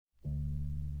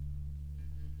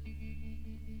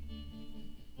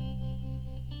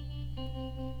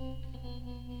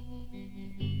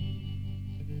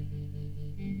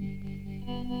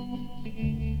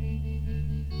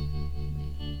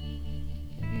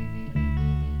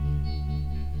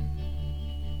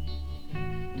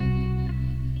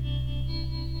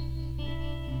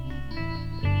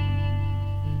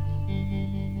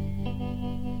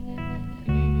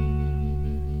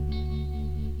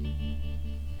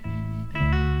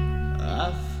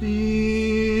I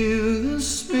feel the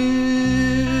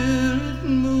Spirit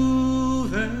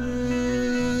moving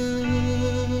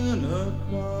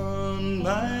upon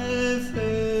my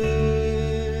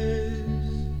face.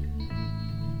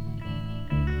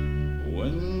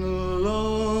 When the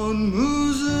Lord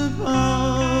moves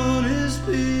upon His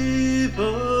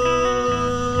people,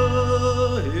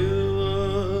 He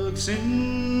works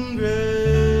in grace.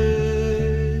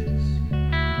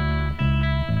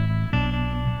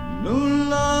 No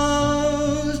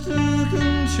laws to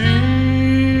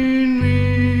contain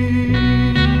me,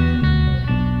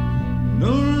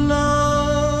 no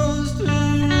laws to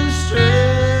restrain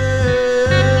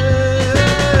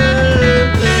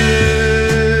me.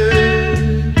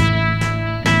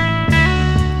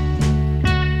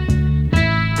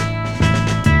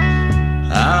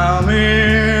 How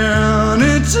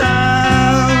many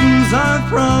times I've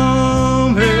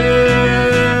promised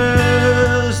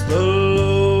the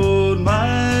Lord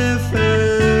my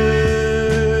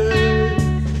faith,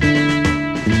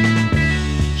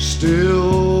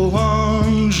 still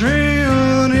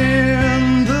wandering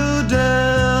in the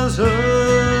desert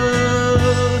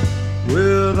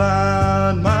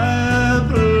without my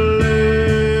place.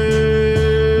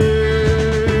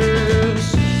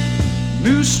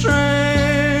 New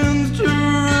strength to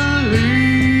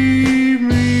relieve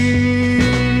me,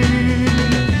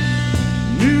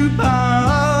 new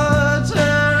power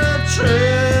to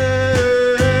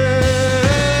trip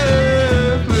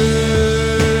me.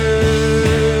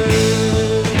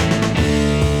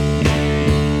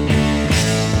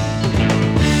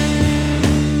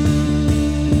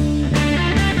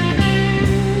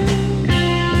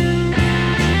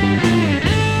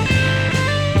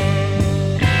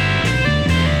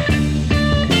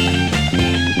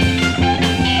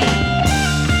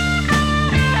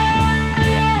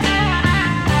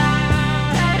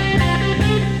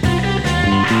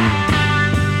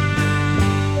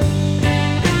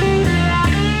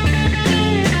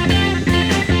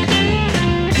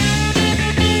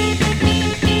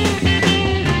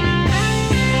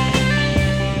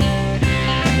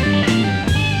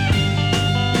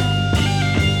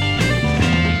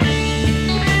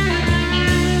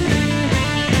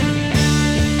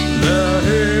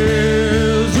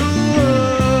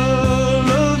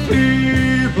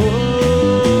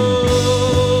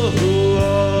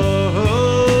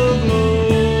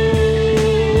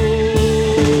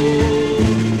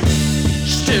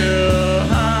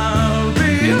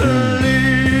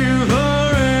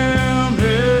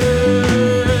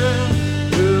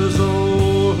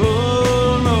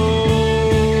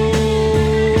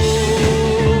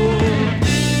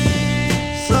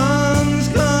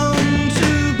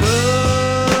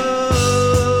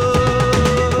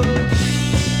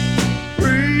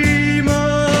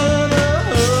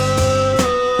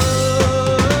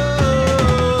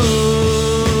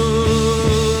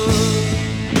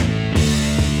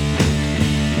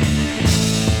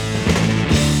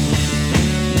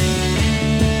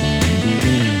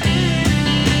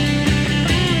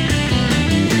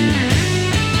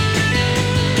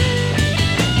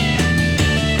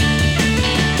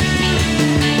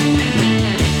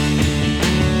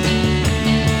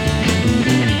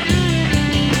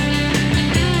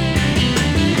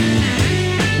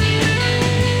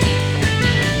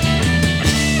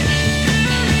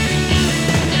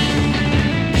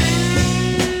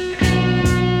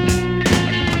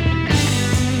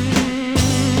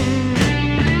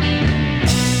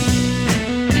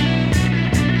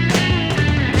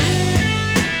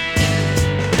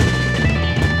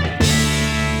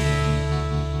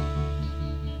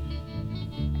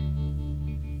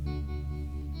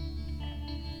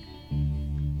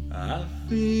 I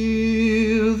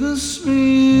feel the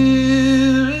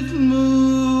Spirit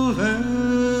moving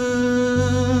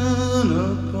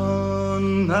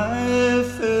upon my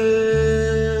face.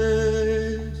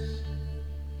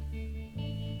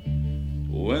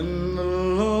 When the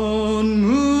Lord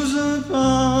moves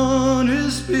upon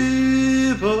His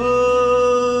people,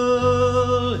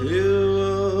 He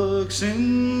works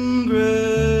in grace.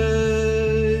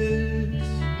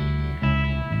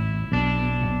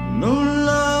 No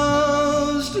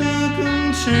laws to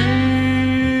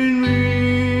contain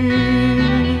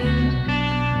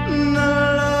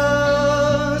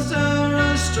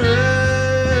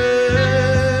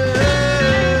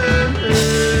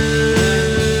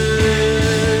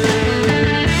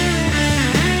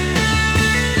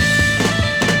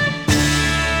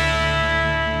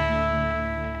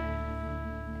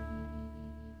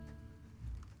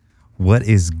What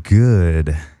is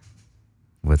good?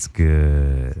 What's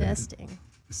good? Testing.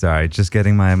 Sorry, just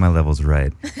getting my levels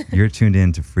right. You're tuned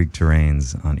in to Freak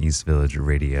Terrains on East Village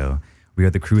Radio. We are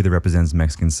the crew that represents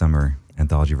Mexican Summer,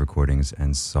 Anthology Recordings,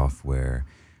 and Software.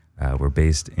 We're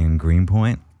based in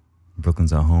Greenpoint.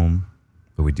 Brooklyn's our home,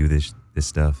 but we do this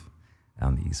stuff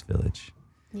out in the East Village.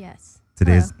 Yes.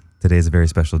 Today's a very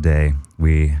special day.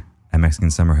 We, at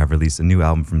Mexican Summer, have released a new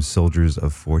album from Soldiers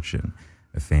of Fortune,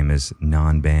 a famous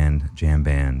non-band jam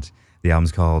band. The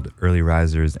album's called Early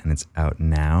Risers, and it's out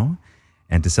now.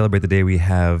 And to celebrate the day, we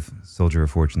have Soldier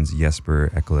of Fortune's Jesper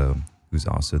Eklow, who's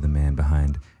also the man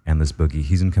behind Endless Boogie.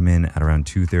 He's going to come in at around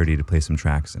 2:30 to play some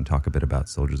tracks and talk a bit about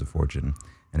Soldiers of Fortune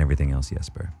and everything else,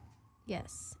 Jesper.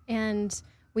 Yes. And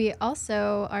we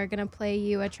also are going to play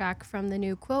you a track from the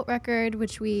new Quilt record,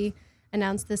 which we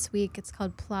announced this week. It's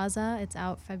called Plaza. It's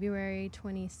out February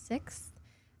 26th.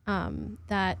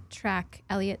 That track,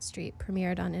 Elliott Street,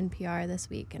 premiered on NPR this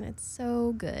week, and it's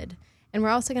so good. And we're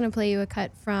also going to play you a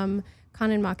cut from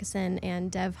Conan Moccasin and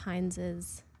Dev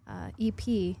Hines'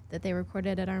 EP that they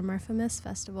recorded at our Murphamus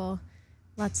Festival.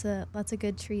 Lots of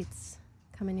good treats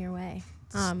coming your way.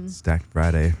 Stacked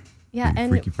Friday. Yeah,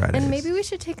 Freaky Fridays. And maybe we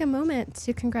should take a moment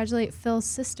to congratulate Phil's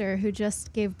sister, who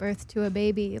just gave birth to a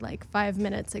baby like 5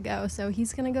 minutes ago. So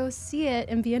he's going to go see it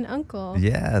and be an uncle.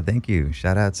 Yeah, thank you.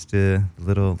 Shout outs to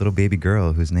little baby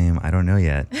girl whose name I don't know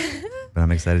yet, but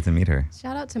I'm excited to meet her.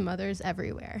 Shout out to mothers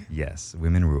everywhere. Yes,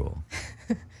 women rule.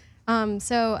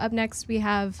 So up next we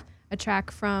have a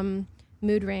track from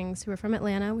Mood Rings, who are from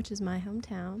Atlanta, which is my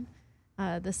hometown.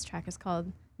 This track is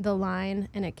called The Line,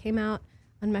 and it came out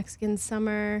on Mexican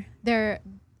Summer.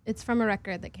 It's from a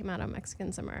record that came out on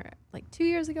Mexican Summer like 2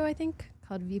 years ago, I think,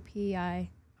 called VPI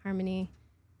Harmony.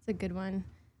 It's a good one.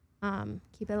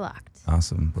 Keep it locked.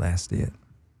 Awesome. Blast it.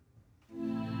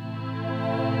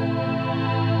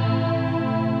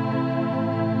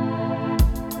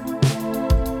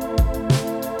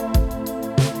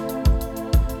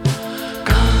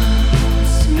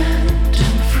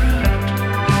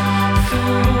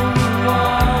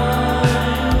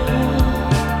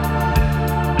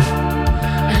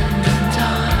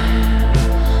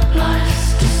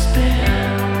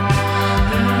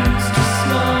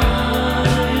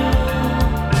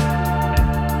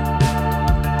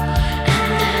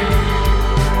 And then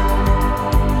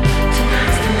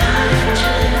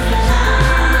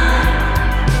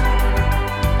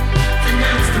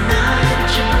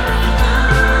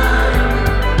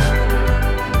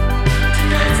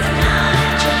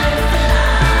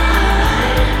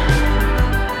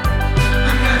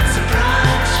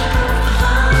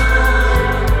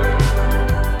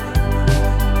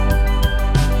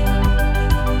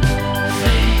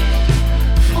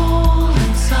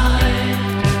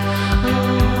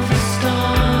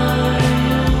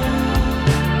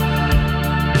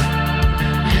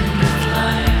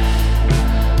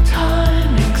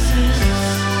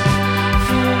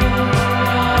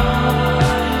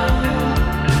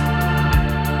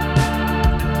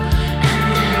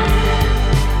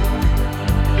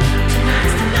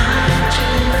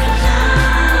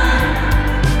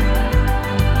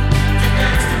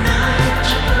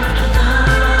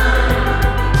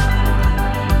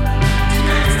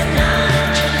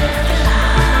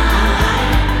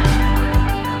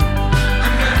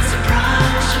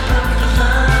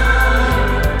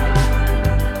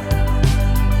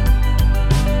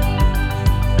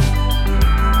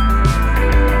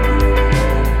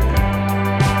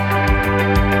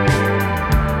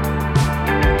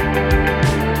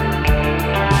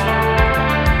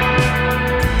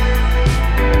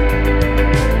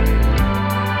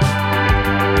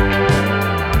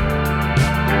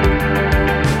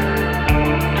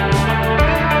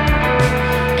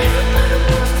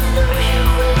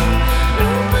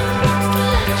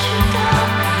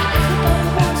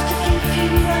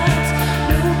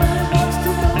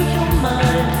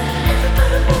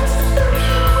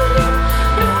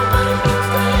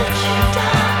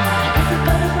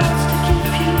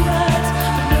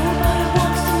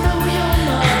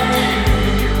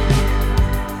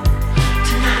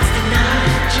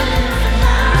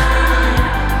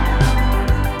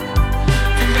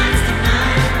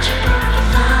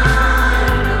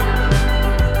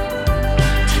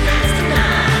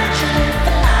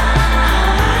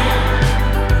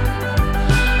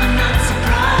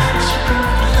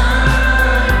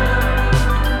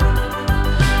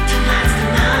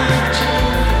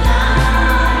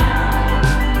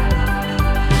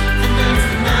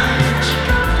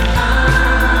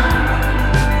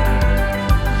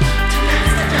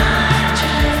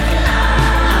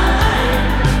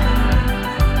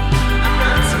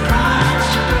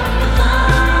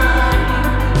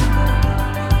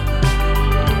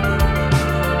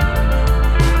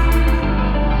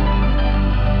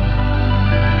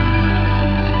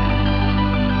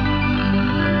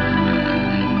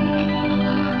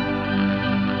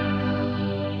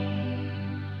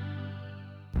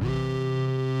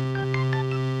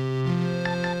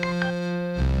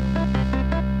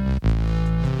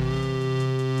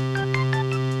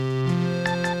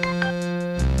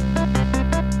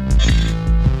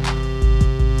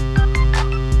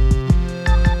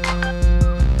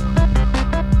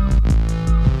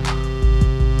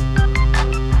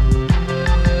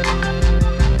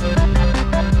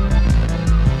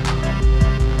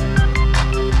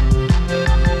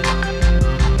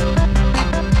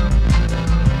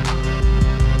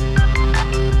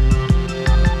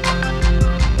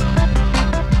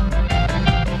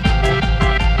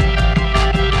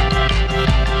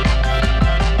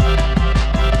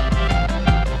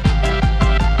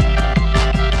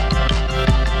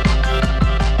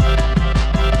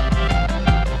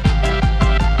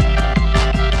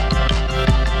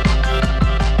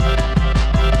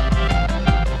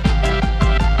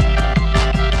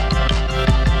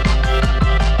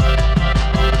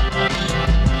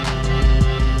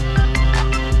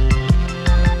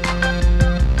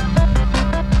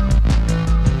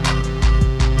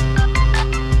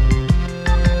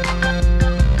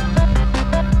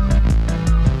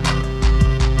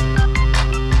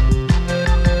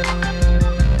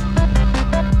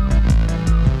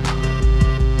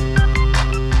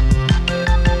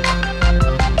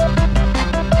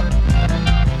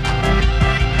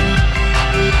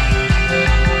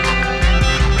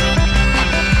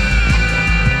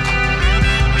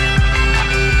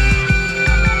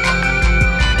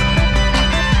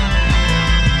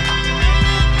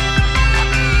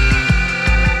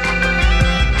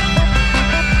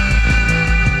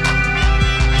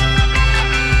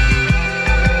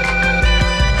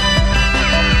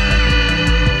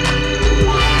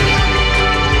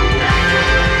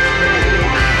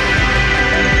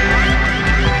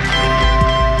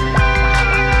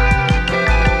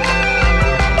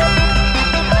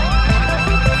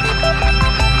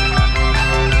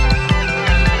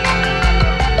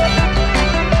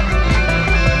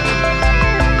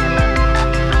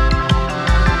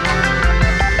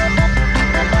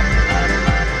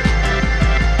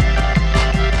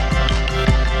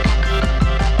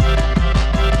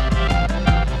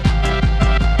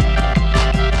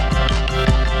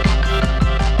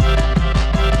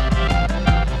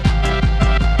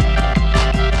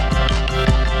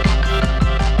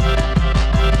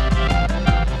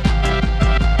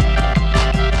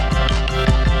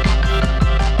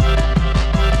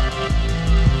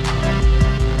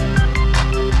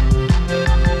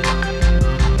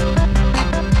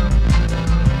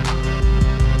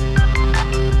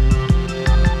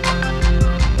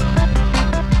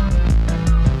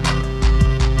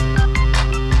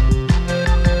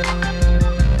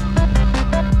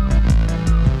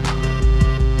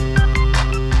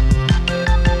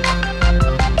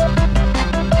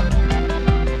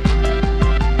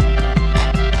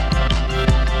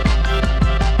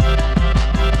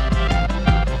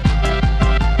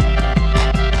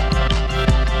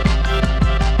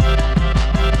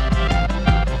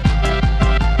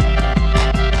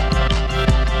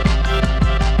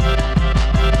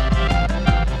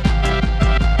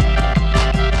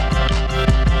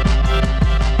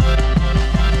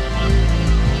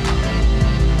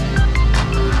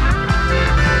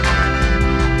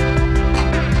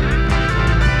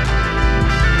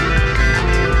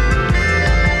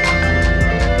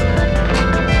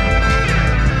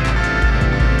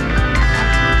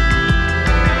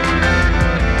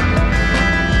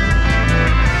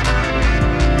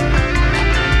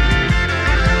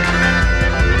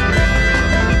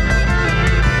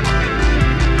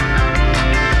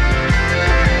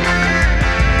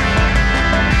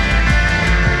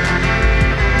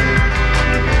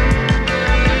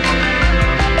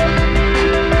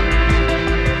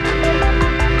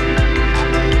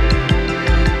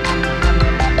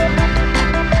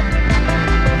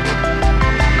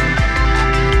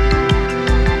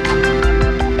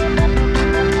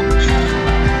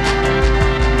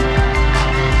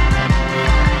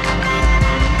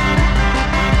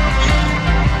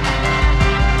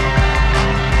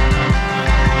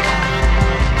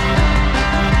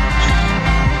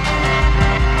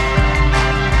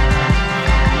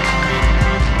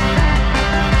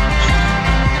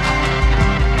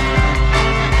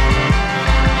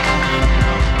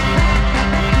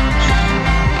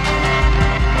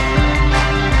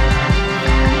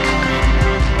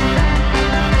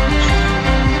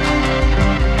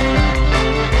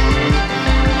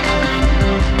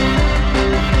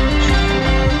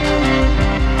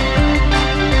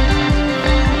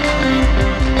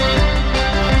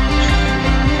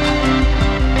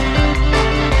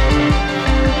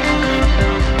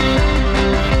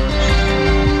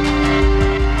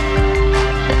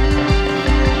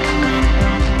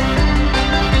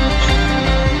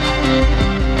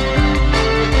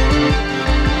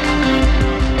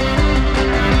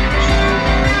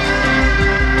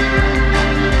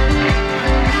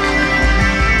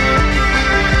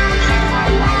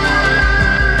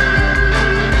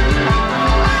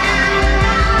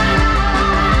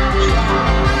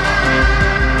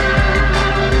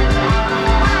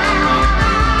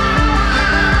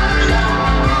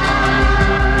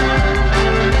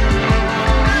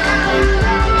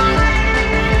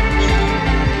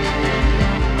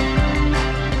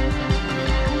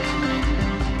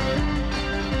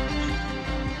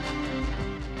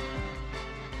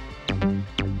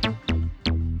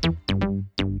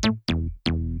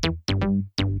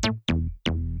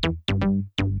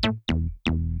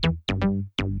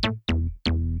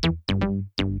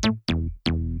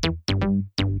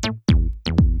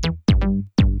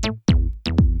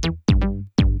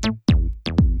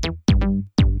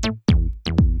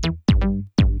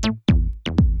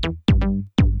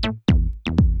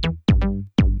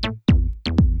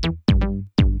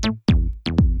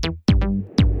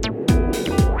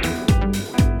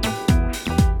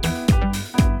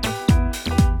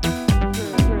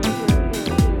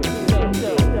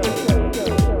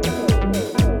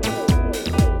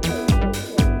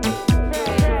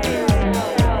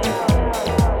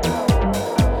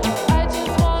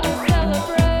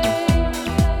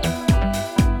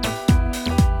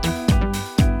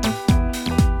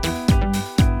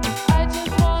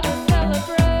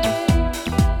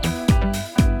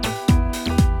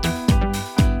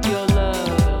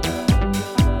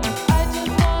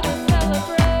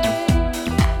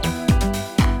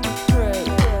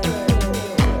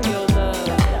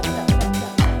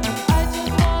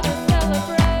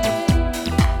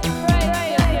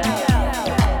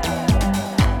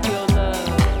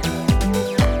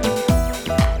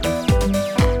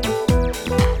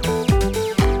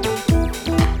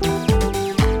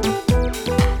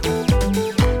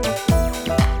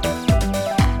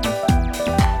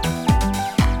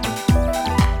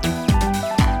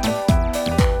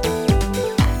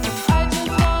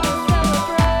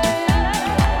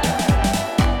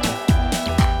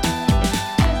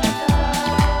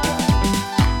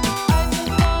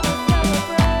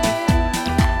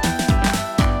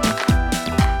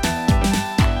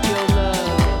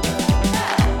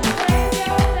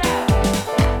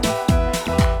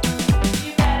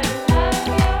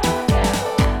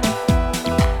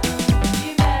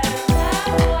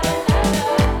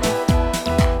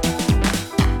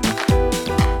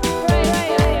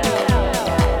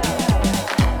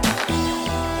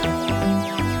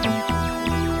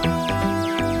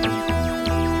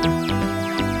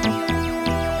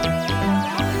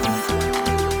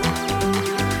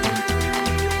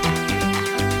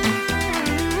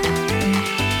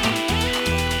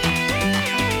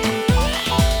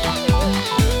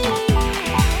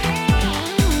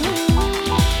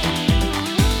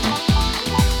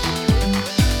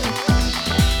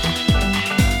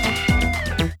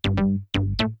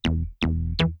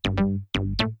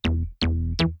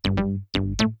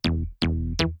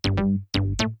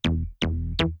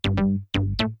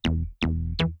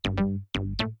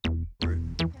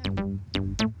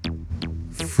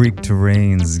Freak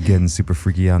Terrains getting super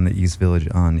freaky on the East Village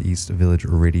on East Village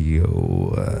Radio.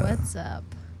 What's up?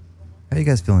 How you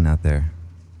guys feeling out there?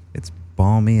 It's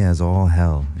balmy as all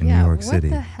hell in New York City.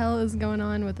 What the hell is going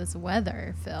on with this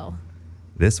weather, Phil?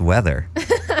 This weather.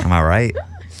 Am I right?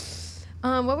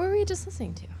 What were we just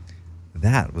listening to?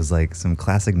 That was like some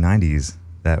classic 90s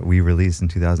that we released in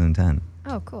 2010.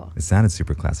 Oh, cool. It sounded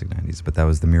super classic 90s, but that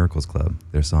was the Miracles Club,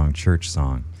 their song Church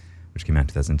Song, which came out in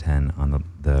 2010 on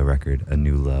the record A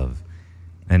New Love.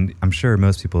 And I'm sure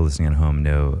most people listening at home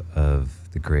know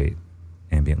of the great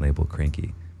ambient label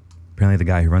Cranky. Apparently the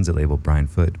guy who runs that label, Brian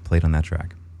Foote, played on that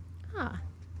track. Huh.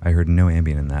 I heard no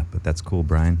ambient in that, but that's cool,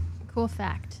 Brian. Cool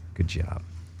fact. Good job.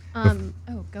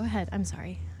 Go ahead. I'm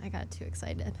sorry. I got too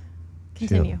excited.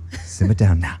 Continue. Simmer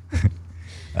down now.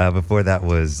 Before that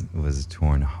was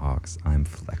Torn Hawks, I'm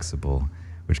Flexible,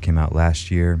 which came out last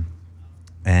year.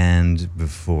 And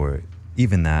before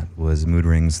even that was Mood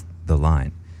Rings, The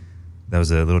Line. That was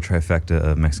a little trifecta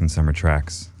of Mexican summer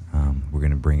tracks. We're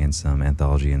going to bring in some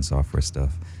anthology and software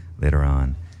stuff later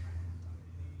on.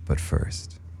 But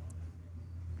first.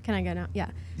 Can I go now? Yeah.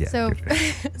 Yeah.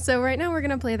 So right now we're going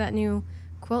to play that new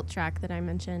Quilt track that I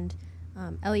mentioned,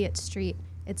 Elliott Street.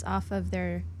 It's off of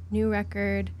their new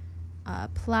record,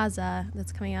 Plaza,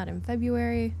 that's coming out in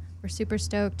February. We're super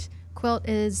stoked. Quilt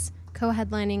is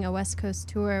co-headlining a West Coast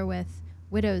tour with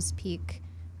Widow's Peak,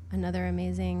 another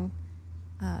amazing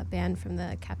band from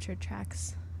the Captured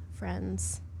Tracks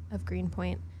friends of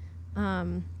Greenpoint.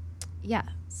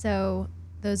 So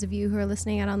those of you who are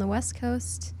listening out on the West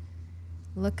Coast,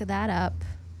 look that up.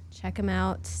 Check them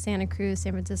out. Santa Cruz,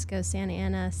 San Francisco, Santa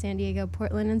Ana, San Diego,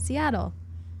 Portland, and Seattle.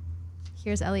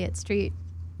 Here's Elliott Street.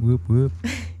 Whoop, whoop.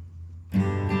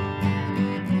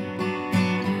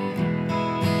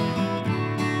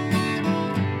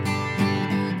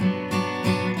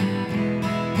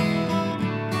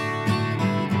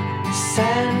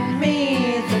 Send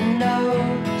me the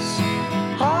notes.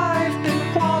 I've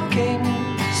been walking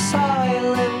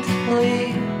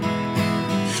silently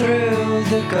through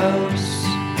the ghosts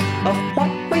of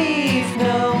what we've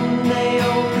known. They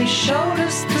only showed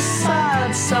us the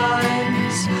sad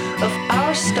signs of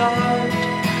our start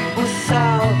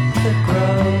without the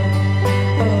growth.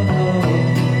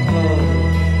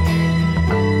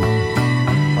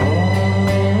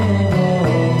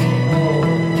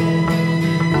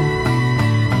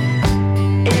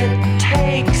 It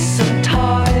takes some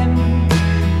time,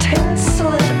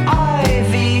 tinsel and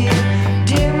ivy,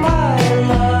 dear my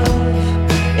love,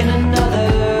 in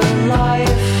another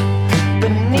life.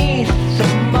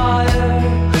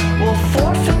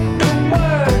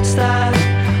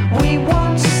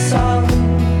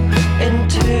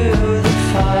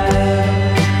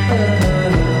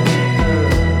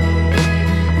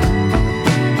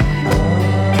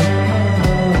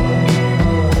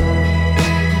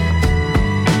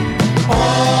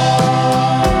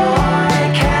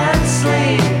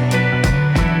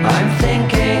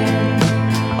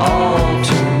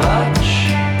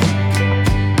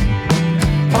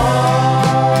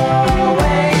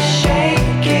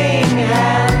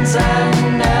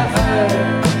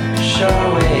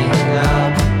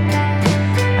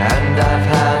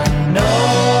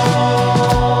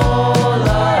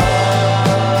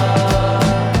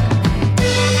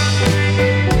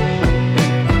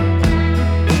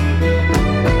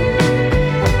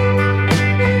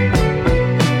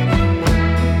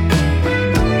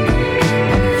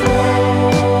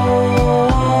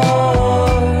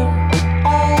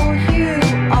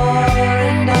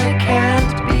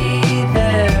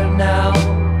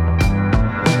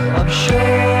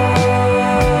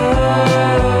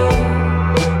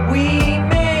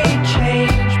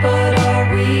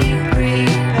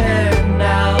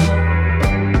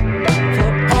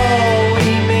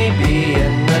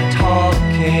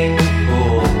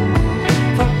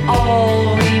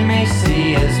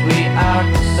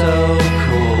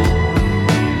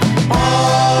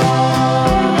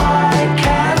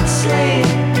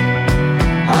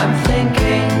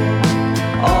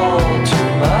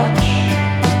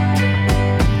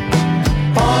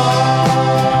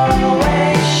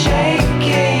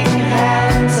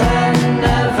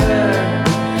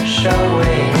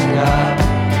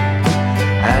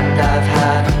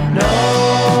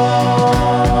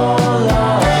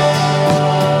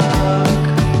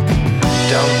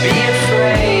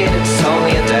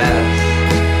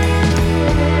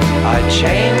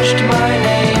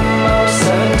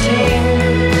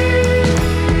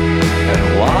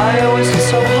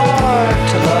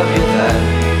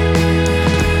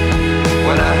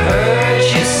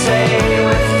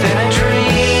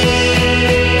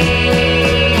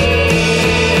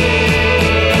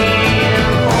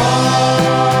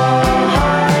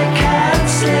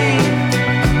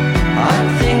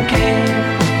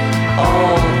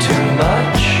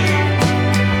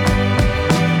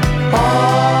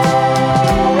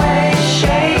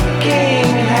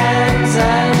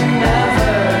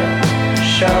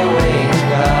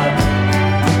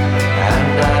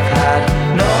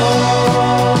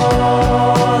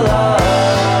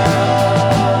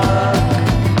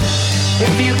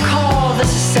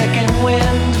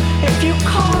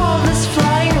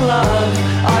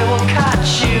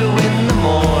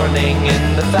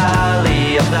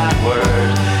 that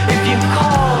word. If you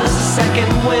call this a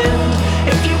second wind,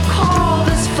 if you call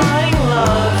this flying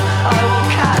love, I will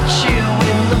catch you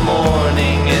in the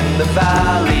morning in the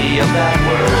valley of that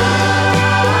word.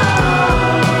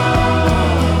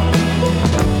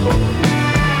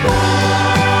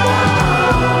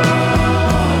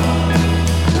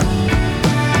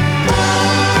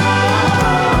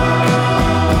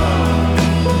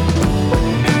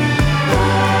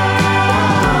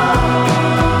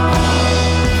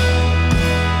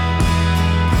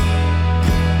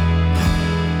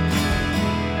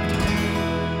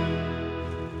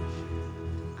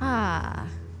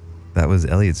 That was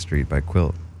Elliott Street by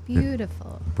Quilt.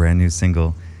 Beautiful. Brand new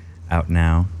single out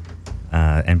now.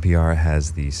 NPR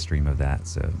has the stream of that,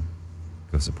 so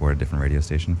go support a different radio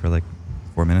station for like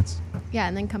 4 minutes. Yeah,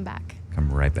 and then come back.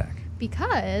 Come right back.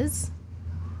 Because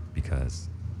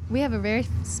we have a very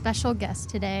special guest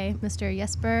today, Mr.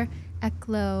 Jesper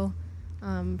Eklow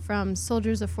from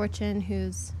Soldiers of Fortune,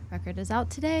 whose record is out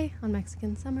today on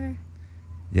Mexican Summer.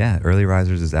 Yeah, Early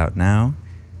Risers is out now.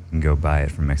 You can go buy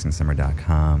it from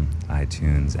MexicanSummer.com,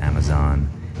 iTunes, Amazon,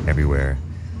 everywhere.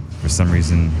 For some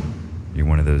reason, you're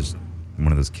one of those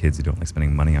kids who don't like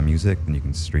spending money on music, then you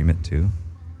can stream it too.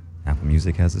 Apple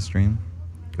Music has a stream.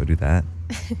 Go do that.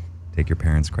 Take your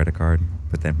parents' credit card,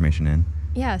 put the information in.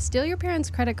 Yeah, steal your parents'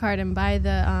 credit card and buy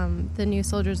the new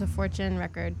Soldiers of Fortune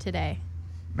record today.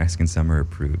 Mexican Summer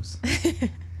approves.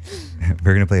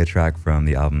 We're going to play a track from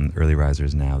the album Early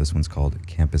Risers now. This one's called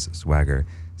Campus Swagger.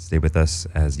 Stay with us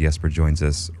as Jesper joins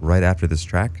us right after this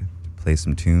track to play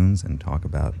some tunes and talk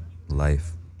about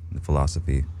life and the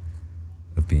philosophy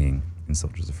of being in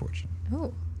Soldiers of Fortune.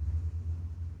 Oh.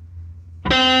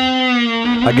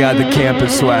 I got the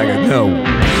campus swagger, no.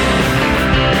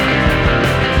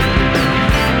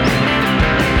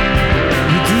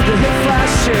 You do the hip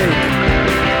flash shake.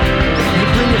 You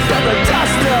bring your feather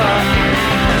duster.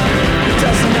 You're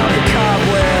dusting out the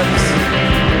cobwebs,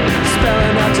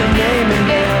 spelling out your name in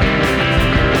there.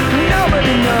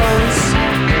 Nobody knows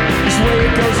which way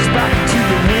it goes is back to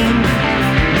the ring.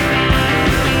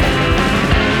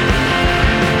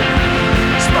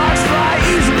 Sparks fly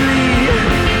easily,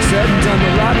 said and done a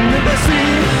lot of liberty.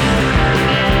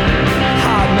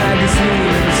 Hot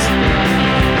magazines,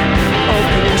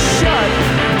 open and shut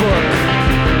book,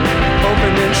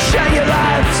 open and shut your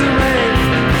life to rain.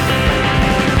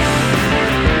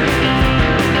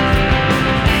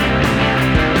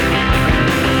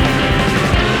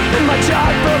 In my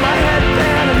job for my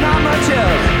headband and not my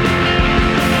joke.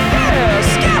 Yeah,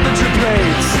 scavenger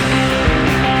plates.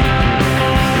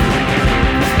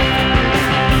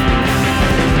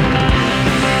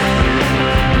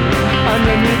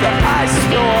 Underneath the ice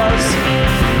stores,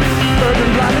 urban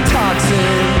blind and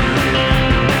toxin.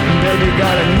 Baby,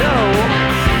 gotta know,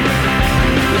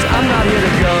 'cause I'm not here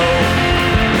to go.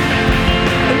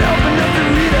 And open up the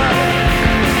reader,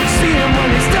 see him when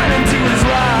he's done into his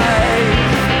life.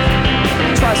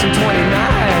 Try some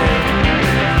 29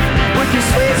 with your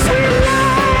sweet, sweet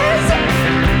lies.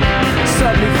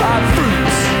 75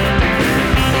 fruits.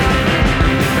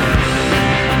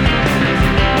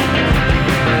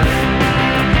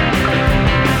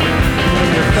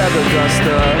 Feather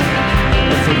duster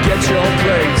and forget your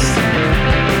place.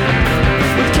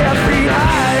 With carefree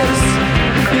eyes,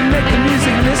 you make the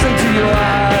music listen to your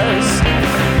eyes.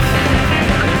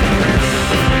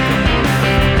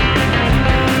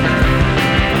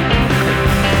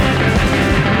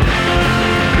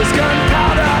 There's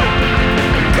gunpowder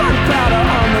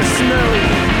on the snow.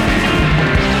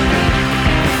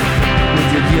 With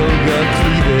your yoga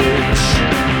cleavage.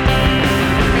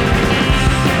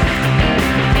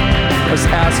 Was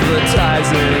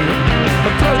advertising a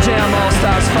Pro Jam All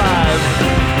Stars 5.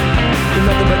 You're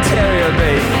nothing but terrier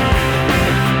bait.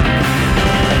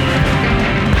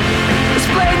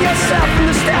 Displaying yourself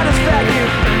in the status vacuum.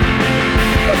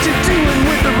 What you doing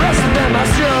with the rest of them, I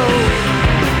show.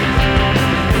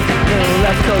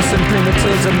 Left coast and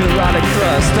primitives of neurotic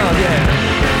thrust, oh yeah.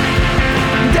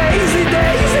 Daisy,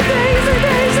 daisy, daisy,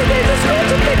 daisy, daisy,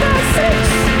 switch to pick my 6.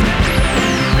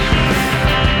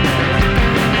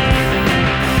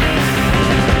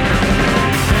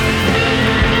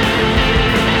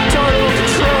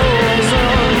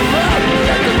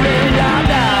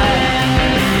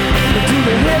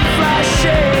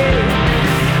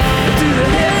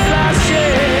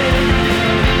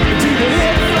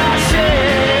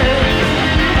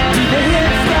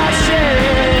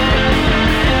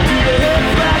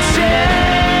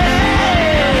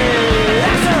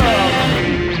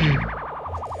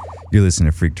 You're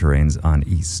listening to Freak Terrains on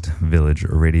East Village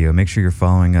Radio. Make sure you're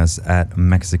following us at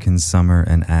Mexican Summer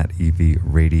and at EV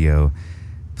Radio.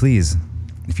 Please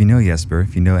if you know Jesper,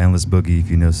 if you know Endless Boogie, if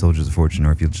you know Soldiers of Fortune,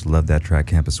 or if you just love that track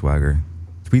Campus Swagger,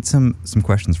 tweet some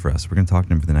questions for us. We're going to talk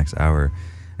to him for the next hour.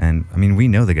 And I mean, we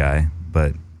know the guy,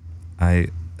 but I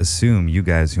assume you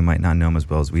guys who might not know him as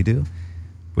well as we do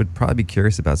would probably be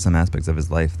curious about some aspects of his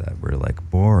life that were like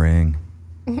boring.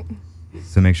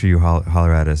 So make sure you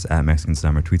holler at us at Mexican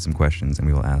Summer, tweet some questions, and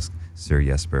we will ask Sir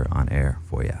Jesper on air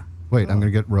for you. Wait, I'm going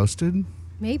to get roasted?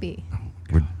 Maybe.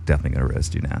 We're definitely going to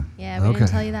roast you now. Yeah, we Okay.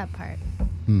 didn't tell you that part.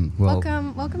 Well,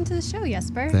 Welcome to the show,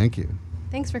 Jesper. thank you.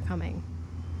 Thanks for coming.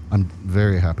 I'm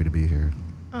very happy to be here.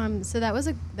 So that was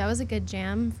a good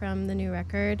jam from the new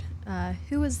record.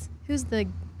 Who's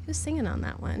singing on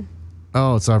that one?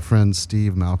 Oh, it's our friend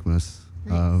Steve Malcolmus,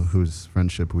 Nice. whose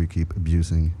friendship we keep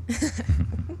abusing.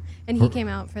 And he came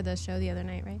out for the show the other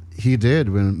night, right? He did.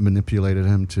 We manipulated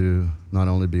him to not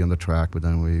only be on the track, but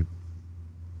then we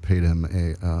paid him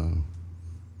a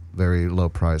very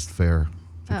low-priced fare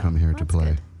to come here to that's play.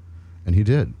 good. And he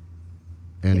did.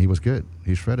 And he was good.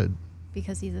 He shredded.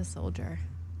 Because he's a soldier.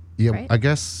 Yeah, Right? I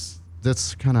guess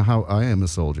that's kind of how I am a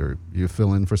soldier. You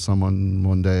fill in for someone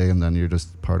one day, and then you're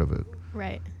just part of it,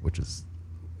 Right. which is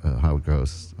how it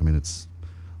goes. I mean,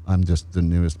 I'm just the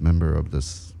newest member of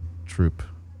this troop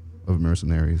of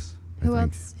mercenaries. I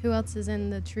think. Who else is in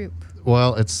the troupe?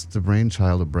 Well, it's the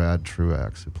brainchild of Brad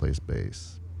Truax, who plays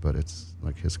bass, but it's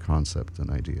like his concept and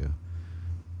idea.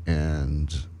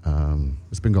 And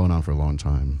it's been going on for a long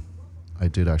time. I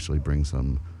did actually bring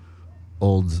some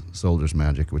old Soldier's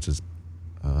Magic, which is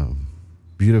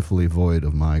beautifully void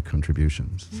of my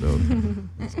contributions. So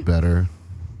it's better,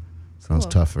 sounds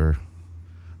Cool. tougher.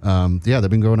 Yeah, they've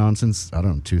been going on since, I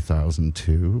don't know,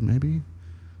 2002 maybe.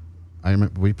 I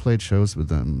remember we played shows with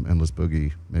them, Endless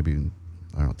Boogie, maybe,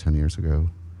 I don't know, 10 years ago.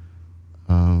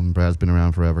 Brad's been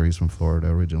around forever. He's from Florida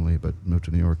originally, but moved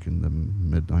to New York in the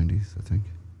mid-90s, I think.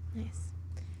 Nice.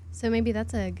 So maybe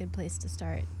that's a good place to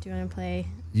start. Do you want to play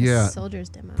Yeah. a Soldier's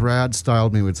demo? Brad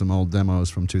styled me with some old demos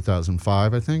from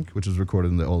 2005, I think, which was recorded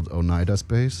in the old Oneida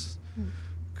space.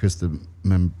 Chris, the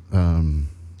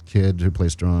kid who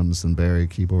plays drums, and Barry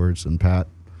keyboards, and Pat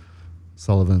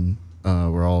Sullivan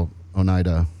were all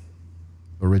Oneida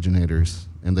originators,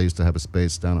 and they used to have a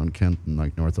space down on Kent in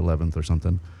like North 11th or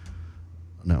something.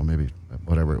 No, maybe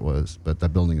whatever it was, but that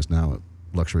building is now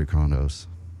luxury condos.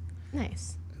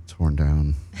 Nice. Torn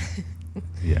down,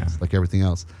 Yeah. like everything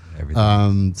else.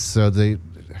 Everything. So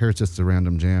here's just a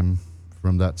random jam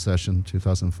from that session,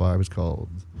 2005. It's called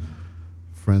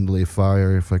Friendly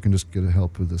Fire. If I can just get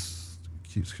help with this,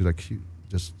 should I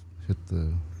just hit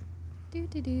the?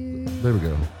 Do. There we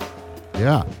go.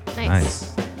 Yeah.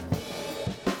 Nice.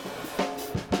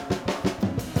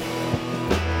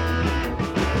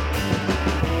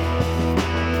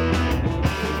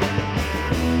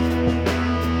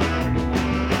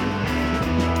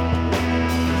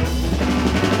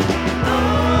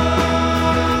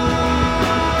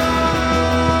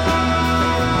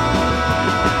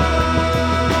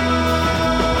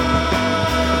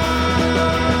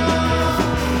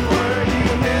 Were you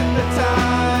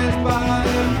hypnotized by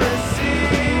the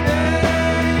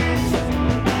proceedings?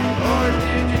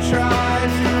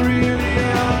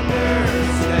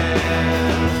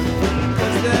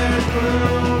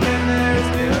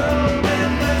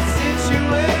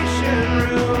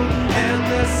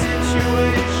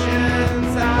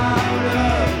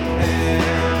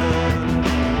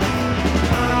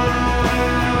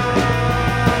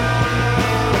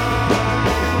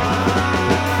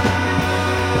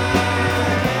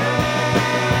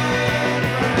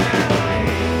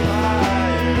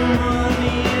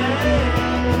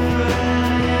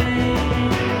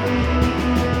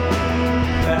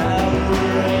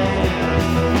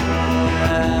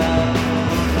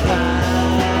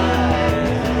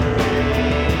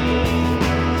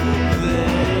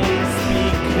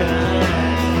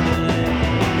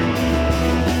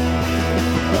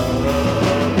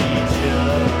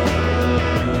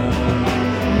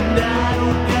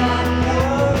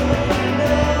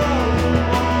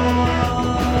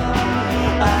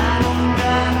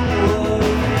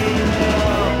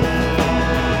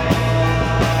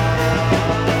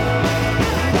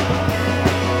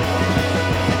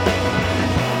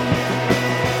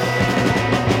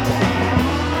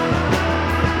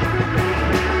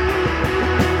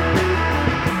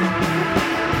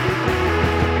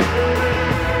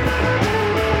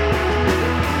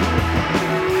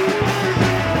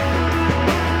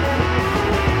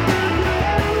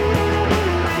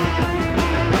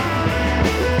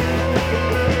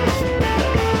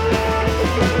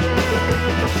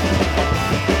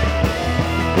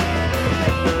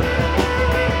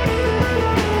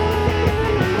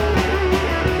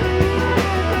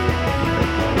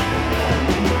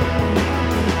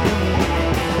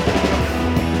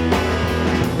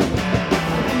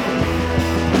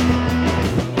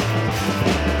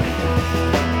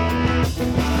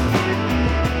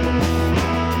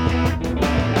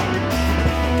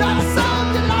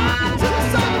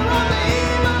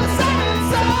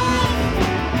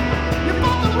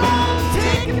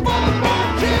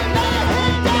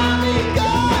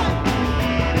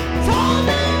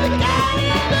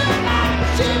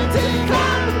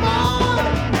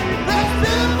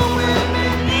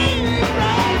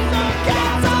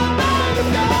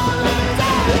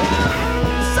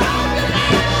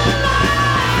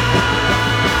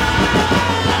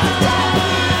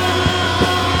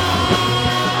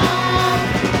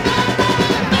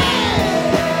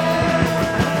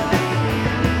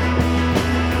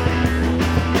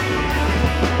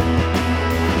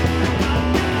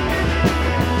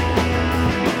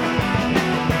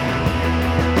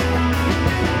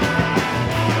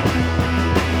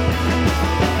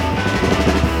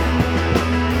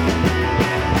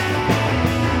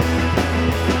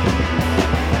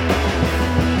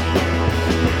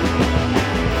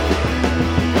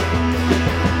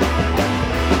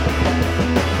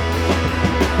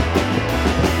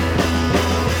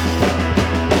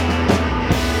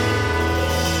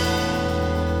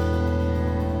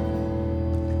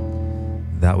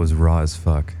 That was raw as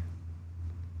fuck.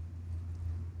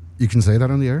 You can say that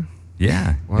on the air?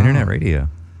 Yeah, Wow. internet radio.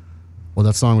 Well,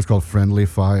 that song was called Friendly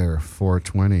Fire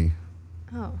 420.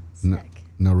 Oh, No, sick.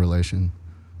 no relation.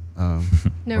 No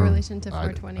or relation to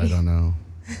 420. I don't know.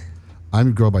 I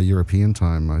go by European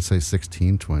time. I say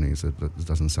 1620s. It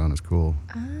doesn't sound as cool.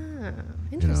 Ah, You know,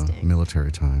 interesting.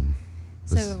 military time.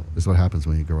 This So- is what happens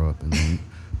when you grow up in a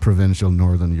provincial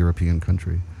northern European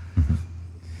country.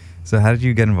 So how did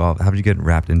you get involved? How did you get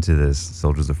wrapped into this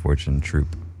Soldiers of Fortune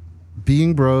troupe?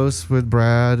 Being bros with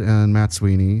Brad and Matt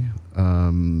Sweeney,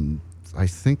 I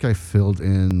think I filled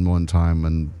in one time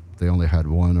and they only had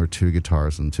one or two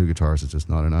guitars, and two guitars is just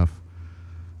not enough.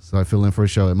 So I filled in for a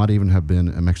show. It might even have been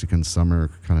a Mexican summer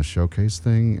kind of showcase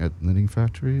thing at Knitting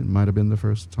Factory. It might have been the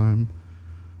first time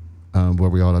where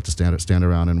we all had to stand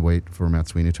around and wait for Matt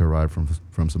Sweeney to arrive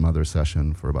from some other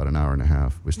session for about an hour and a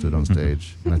half. We stood on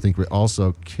stage. And I think we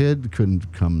also, Kid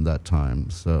couldn't come that time,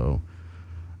 so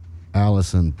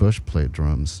Allison Bush played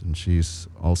drums, and she's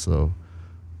also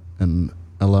an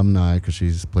alumni because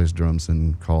she plays drums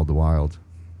in Called the Wild.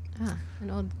 Ah, an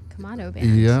old Kamado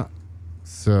band. Yeah.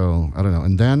 So, I don't know.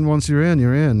 And then once you're in,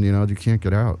 you know, you can't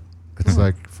get out. It's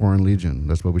like Foreign Legion.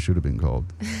 That's what we should have been called.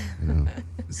 You know.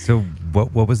 So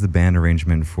what was the band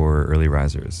arrangement for Early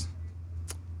Risers?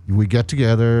 We get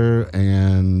together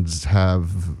and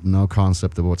have no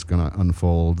concept of what's going to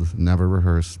unfold, never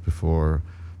rehearse before,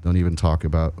 don't even talk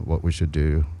about what we should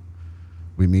do.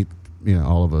 We meet, you know,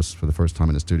 all of us for the first time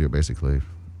in the studio, basically,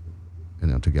 you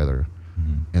know, together.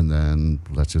 Mm-hmm. And then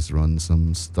let's just run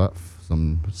some stuff.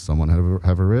 Someone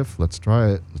have a riff. Let's try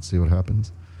it. Let's see what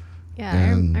happens. Yeah,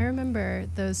 And- I remember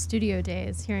those studio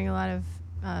days, hearing a lot of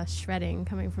shredding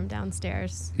coming from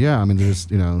downstairs. Yeah, I mean, there's,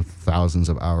 you know, thousands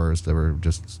of hours that were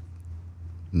just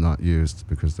not used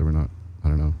because they were not, I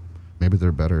don't know, maybe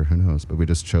they're better, who knows, but we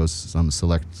just chose some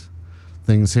select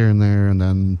things here and there, and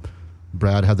then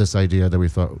Brad had this idea that we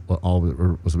thought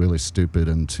was really stupid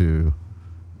and too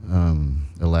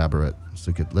elaborate.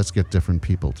 So let's get different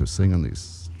people to sing on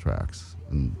these tracks,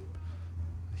 and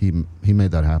he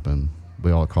made that happen.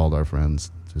 We all called our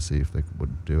friends to see if they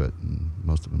would do it, and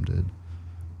most of them did.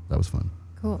 That was fun.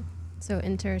 Cool. So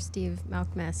enter Steve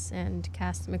Malkmus and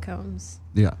Cass McCombs.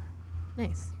 Yeah,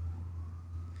 Nice.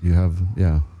 you have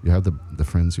the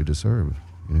friends you deserve.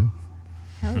 You know.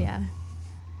 Hell yeah.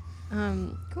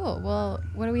 Cool. Well,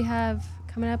 what do we have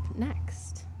coming up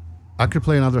next? I could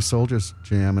play another Soldiers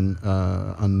jam and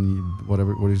on what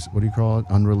do you call it?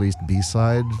 Unreleased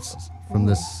B-sides from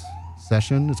this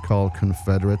session. It's called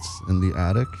Confederates in the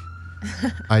Attic,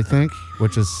 I think.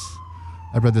 Which is,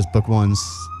 I read this book once.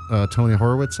 Tony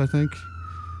Horowitz, I think,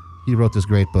 he wrote this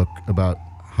great book about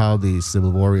how the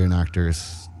Civil War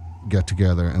reenactors get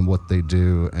together and what they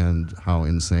do and how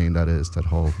insane that is. That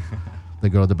whole, they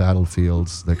go to the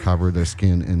battlefields, they cover their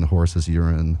skin in horse's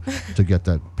urine to get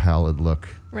that pallid look.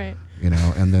 Right. You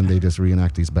know, and then they just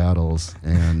reenact these battles,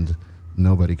 and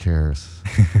nobody cares,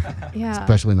 Yeah.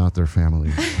 especially not their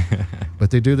families.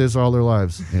 But they do this all their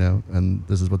lives, you know, and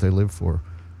this is what they live for.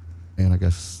 And I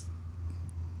guess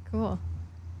Cool.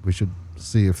 we should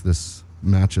see if this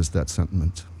matches that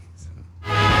sentiment.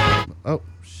 Oh,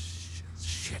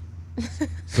 shit.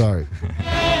 Sorry.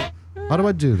 How do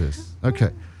I do this? Okay.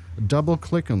 Double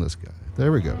click on this guy.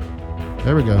 There we go.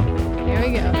 There we go. Here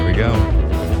we go. There we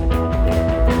go.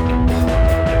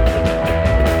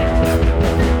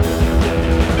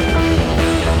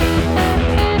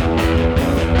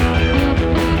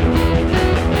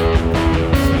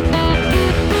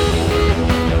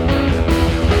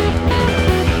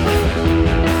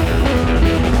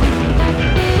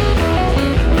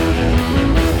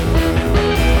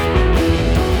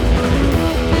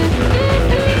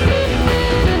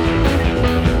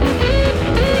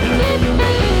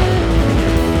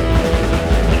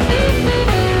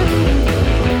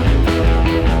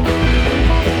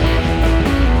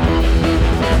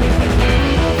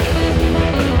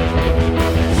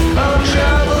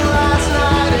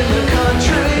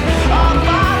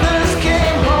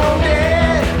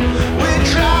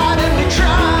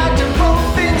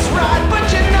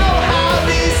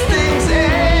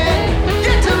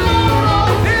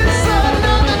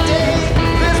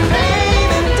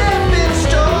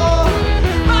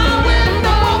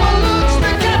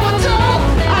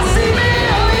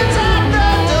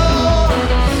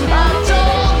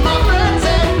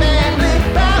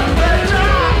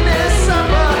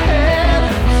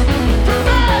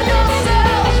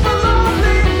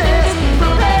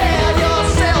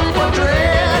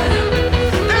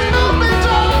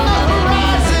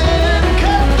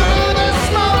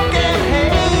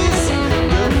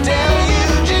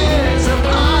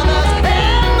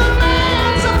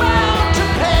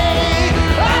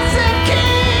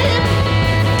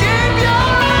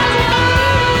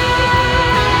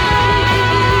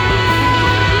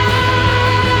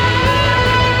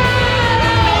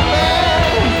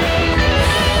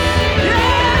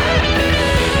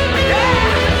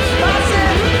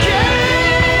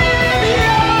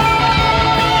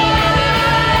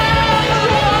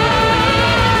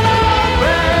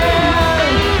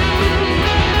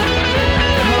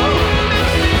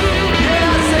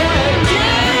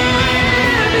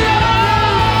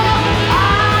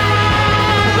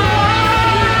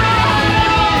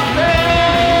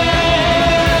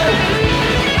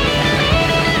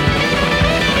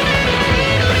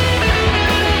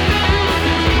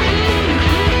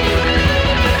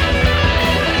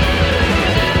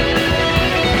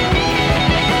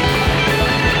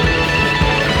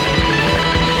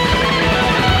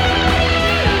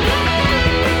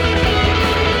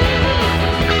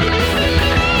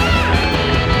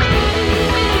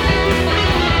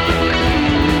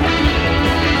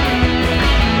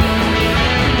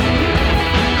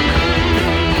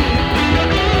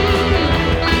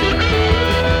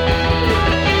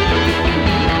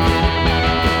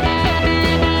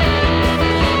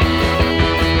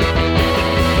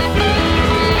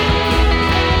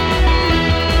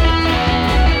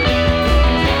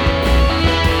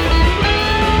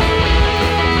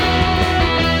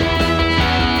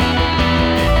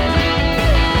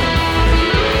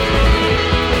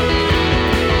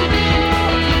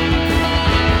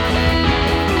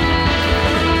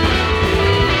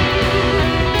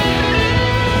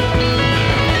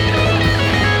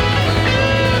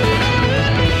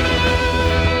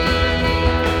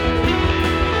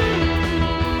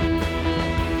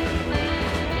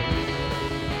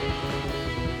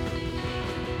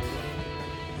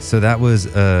 So that was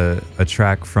a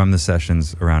track from the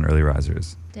sessions around Early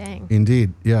Risers. Dang.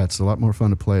 Indeed. Yeah, it's a lot more fun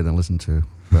to play than listen to.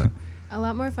 But A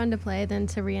lot more fun to play than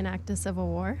to reenact a Civil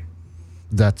War.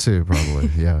 that too, probably.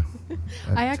 Yeah.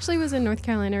 I actually was in North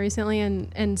Carolina recently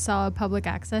and saw a public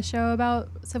access show about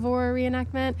Civil War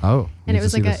reenactment. Oh. And it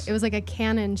was like this. it was like a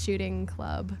cannon shooting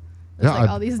club. It was Yeah, like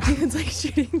all these dudes like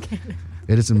shooting cannons.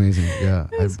 It is amazing. Yeah.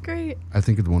 It was great. I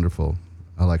think it's wonderful.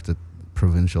 I like the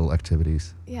provincial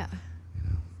activities. Yeah.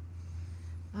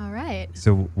 All right.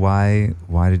 So why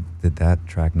did that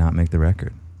track not make the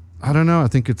record? I don't know. I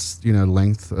think it's,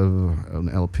 length of an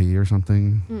LP or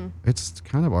something. It's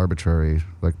kind of arbitrary.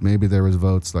 Like maybe there was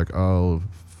votes like, 4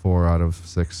 out of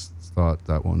 6 thought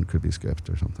that one could be skipped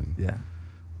or something. Yeah.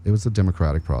 It was a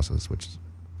democratic process, which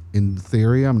in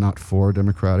theory, I'm not for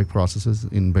democratic processes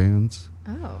in bands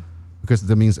Oh. because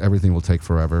that means everything will take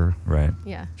forever. Right.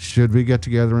 Yeah. Should we get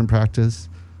together and practice?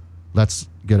 Let's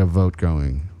get a vote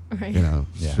going. Right. Yeah.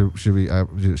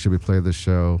 Should we play this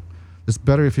show? It's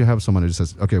better if you have someone who just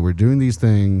says, okay, we're doing these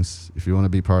things. If you want to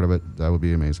be part of it, that would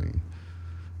be amazing.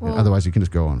 Well, Otherwise, you can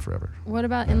just go on forever. What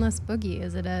about Endless Boogie?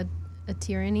 Is it a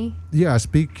tyranny? Yeah, I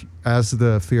speak as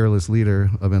the fearless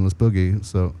leader of Endless Boogie,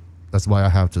 so that's why I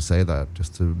have to say that,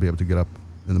 just to be able to get up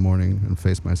in the morning and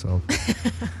face myself.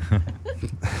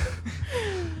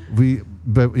 We're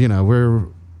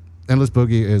Endless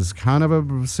Boogie is kind of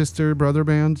a sister brother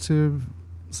band to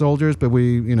Soldiers, but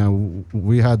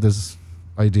we had this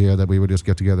idea that we would just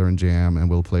get together and jam and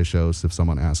we'll play shows if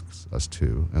someone asks us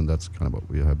to, and that's kind of what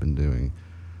we have been doing.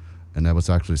 And that was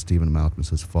actually Stephen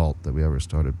Malcolm's fault that we ever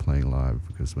started playing live,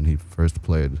 because when he first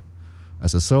played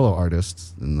as a solo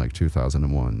artist in like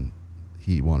 2001,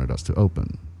 he wanted us to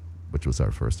open, which was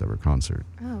our first ever concert.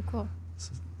 Oh, cool.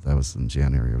 So that was in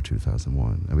January of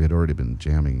 2001, and we had already been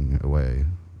jamming away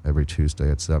every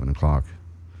Tuesday at 7 o'clock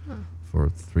for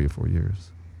 3 or 4 years.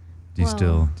 Do you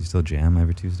still jam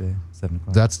every Tuesday, 7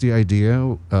 o'clock? That's the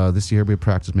idea. This year we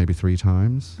practiced maybe 3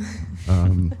 times.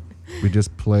 We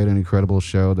just played an incredible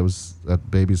show that was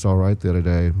at Baby's All Right the other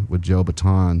day with Joe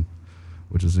Baton,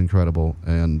 which is incredible.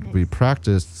 And we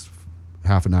practiced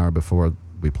half an hour before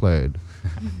we played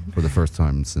for the first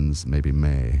time since maybe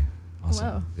May. Awesome.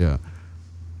 Whoa. Yeah.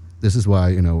 This is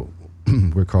why,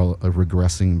 we're called a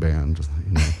regressing band.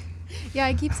 Yeah,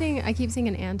 I keep seeing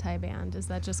an anti-band. Is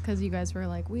that just because you guys were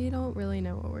like, we don't really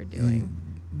know what we're doing?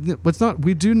 But it's not.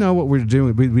 We do know what we're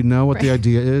doing. We know what the Right.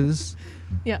 idea is.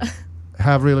 Yeah.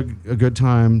 Have really a good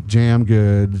time, jam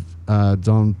good,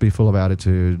 don't be full of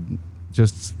attitude,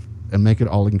 and make it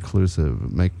all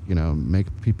inclusive. Make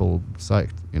people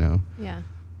psyched. Yeah.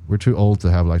 We're too old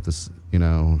to have like this,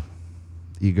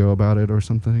 ego about it or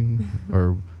something,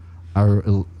 or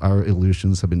our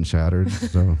illusions have been shattered.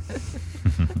 So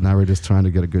now we're just trying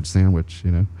to get a good sandwich,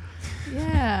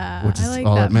 Yeah. which is I like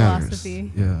all that that matters.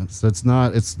 philosophy. Yeah, so it's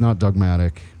not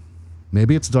dogmatic.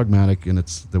 Maybe it's dogmatic and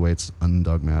it's the way it's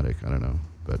undogmatic. I don't know,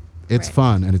 but it's Right.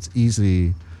 fun and it's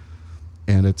easy,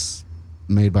 and it's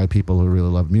made by people who really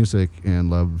love music and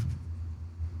love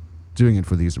doing it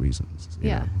for these reasons.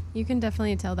 Yeah. You can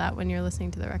definitely tell that when you're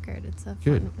listening to the record. It's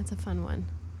a fun one.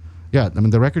 Yeah, I mean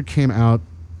the record came out,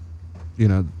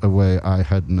 a way I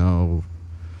had no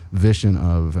vision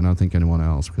of, and I don't think anyone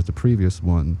else, because the previous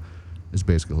one is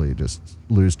basically just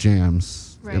loose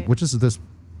jams, Right. which is this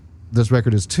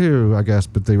record is too, I guess,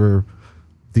 but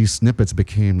these snippets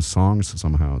became songs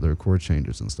somehow. There were chord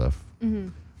changes and stuff. Mm-hmm.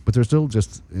 But they're still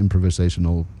just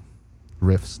improvisational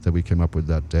riffs that we came up with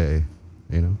that day,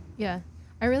 Yeah.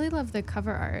 I really love the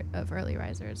cover art of Early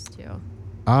Risers too.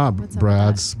 What's up with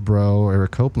Brad's bro,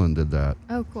 Eric Copeland, did that.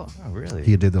 Oh, cool. Oh, really?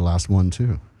 He did the last one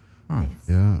too. Huh. Nice.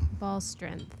 Yeah. Ball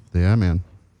strength. Yeah, man.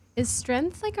 Is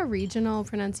strength like a regional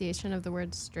pronunciation of the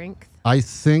word strength? I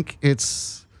think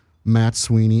it's Matt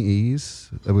Sweeney Ease,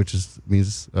 which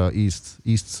means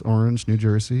East Orange, New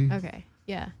Jersey. Okay.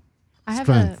 Yeah. I have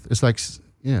Strength. It's like,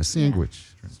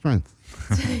 sandwich. Strength.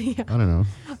 yeah. I don't know.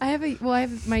 I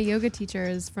have my yoga teacher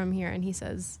is from here and he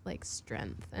says like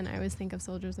strength, and I always think of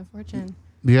Soldiers of Fortune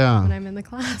Yeah. when I'm in the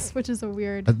class, which is a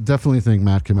weird. I definitely think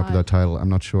Matt came up with Odd. that title. I'm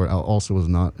not sure. I also was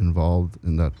not involved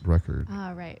in that record.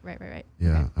 Right. Yeah,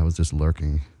 Okay. I was just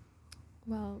lurking.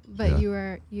 Well, but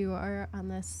Yeah. you are on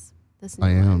this new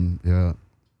I one. am, yeah.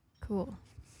 Cool.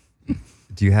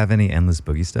 Do you have any Endless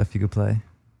Boogie stuff you could play?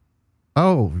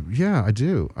 Oh, yeah, I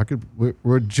do.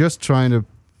 We're just trying to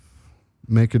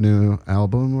make a new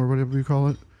album or whatever you call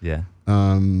it. Yeah.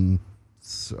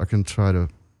 So I can try to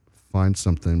find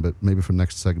something, but maybe for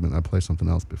next segment I'll play something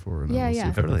else before and Yeah, I'll yeah. see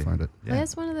if I Totally. can find it. Play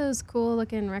us one of those cool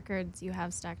looking records you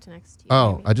have stacked next to you.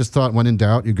 Oh, maybe. I just thought when in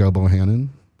doubt you go Bohannon,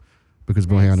 because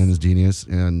Nice. Bohannon is genius,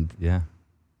 and Yeah.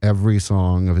 every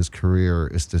song of his career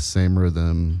is the same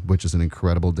rhythm, which is an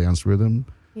incredible dance rhythm.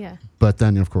 Yeah. But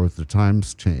then, of course, the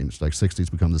times changed. Like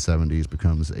 60s become the 70s,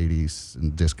 becomes 80s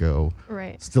and disco.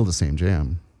 Right. Still the same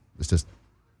jam. It's just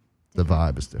the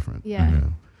vibe is different. Yeah. You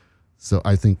know? So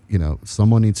I think,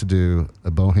 someone needs to do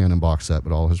a Bohannon box set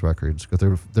with all his records,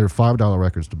 because they're $5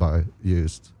 records to buy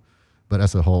used. But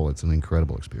as a whole, it's an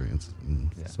incredible experience. And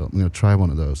so I'm going to try one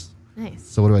of those. Nice.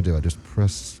 So what do? I just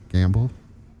press gamble?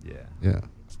 Yeah. Yeah,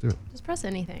 let's do it. Just press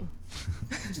anything.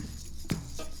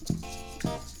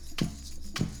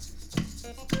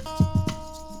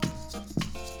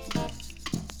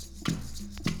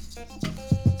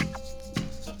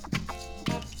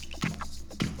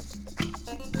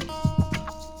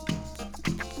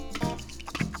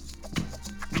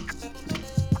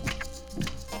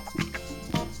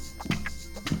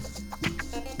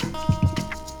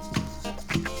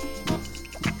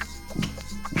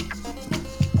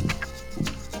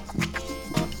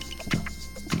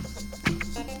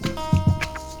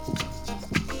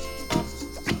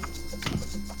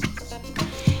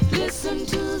 Listen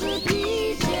to the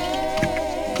DJ,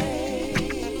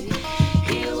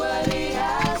 hear what he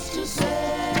has to say.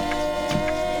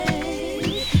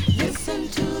 Listen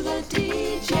to the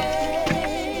DJ,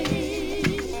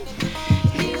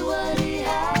 hear what he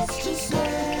has to say.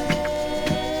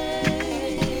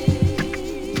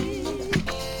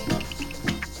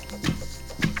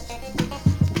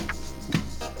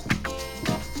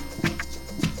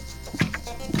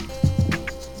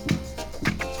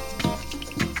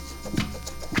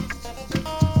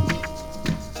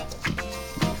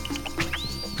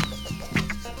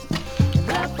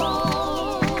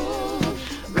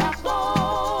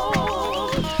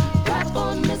 Rap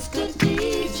on, Mr.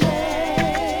 DJ.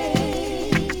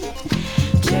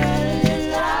 Tell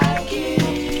it like it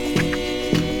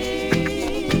is.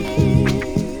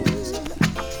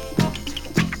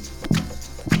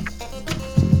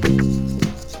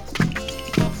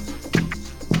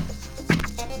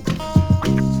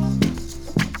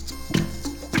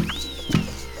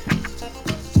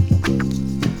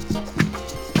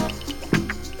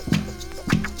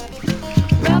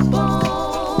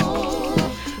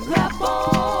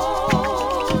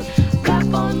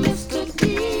 Rap on, Mr.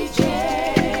 DJ.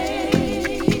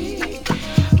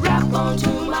 Rap on to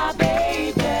my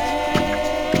baby.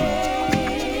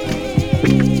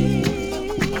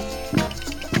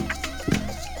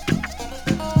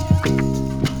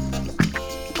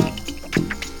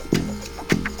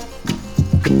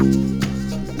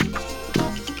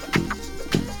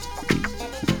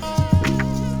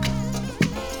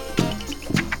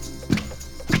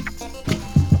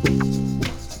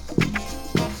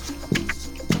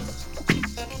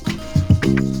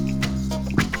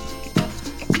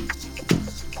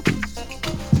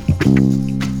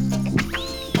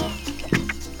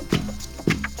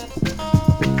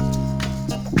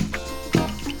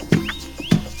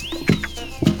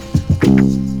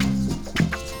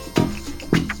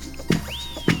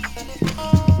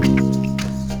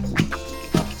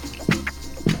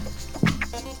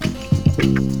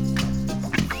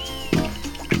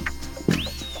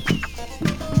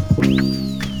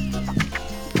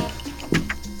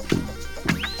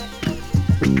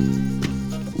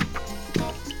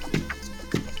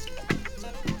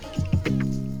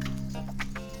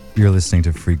 You're listening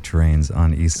to Freak Terrains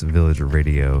on East Village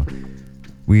Radio.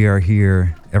 We are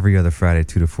here every other Friday,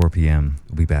 2 to 4 p.m.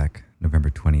 We'll be back November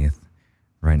 20th.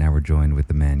 Right now we're joined with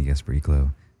the man Jesper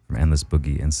Eklow from Endless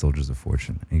Boogie and Soldiers of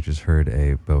Fortune. And you just heard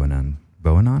a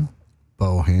Bohannon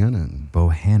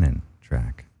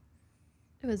track.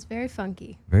 It was very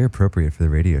funky. Very appropriate for the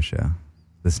radio show.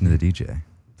 Listen to the DJ.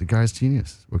 The guy's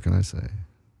genius. What can I say?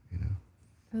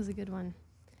 It was a good one.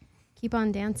 Keep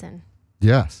on dancing.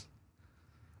 Yes.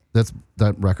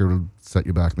 That record will set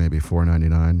you back maybe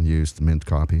 $4.99 used mint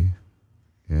copy,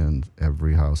 and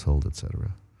every household,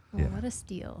 etc. Oh, Yeah. what a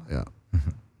steal. Yeah.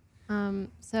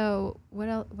 So what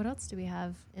else do we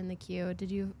have in the queue?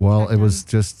 Did you? Well, track it was down-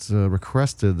 just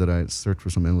requested that I search for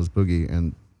some Endless Boogie,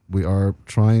 and we are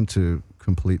trying to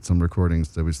complete some recordings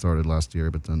that we started last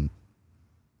year, but then,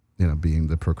 being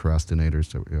the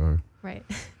procrastinators that we are. right.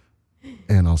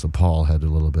 And also Paul had a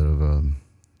little bit of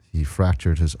he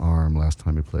fractured his arm last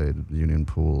time he played Union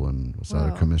Pool and was out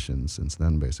of Whoa. commission since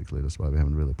then, basically. That's why we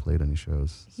haven't really played any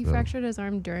shows. He So- fractured his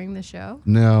arm during the show.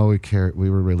 No, we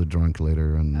were really drunk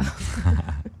later, and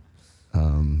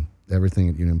everything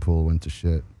at Union Pool went to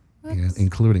shit, Whoops.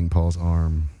 including Paul's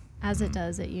arm. As it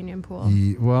does at Union Pool.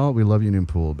 Well, we love Union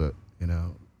Pool, but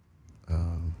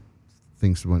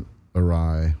things went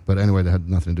awry. But anyway, that had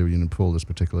nothing to do with Union Pool, this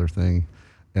particular thing.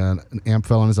 and an amp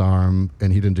fell on his arm,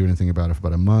 and he didn't do anything about it for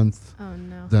about a month. Oh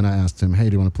no. Then I asked him, hey,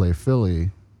 do you want to play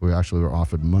Philly? We actually were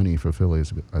offered money for Philly.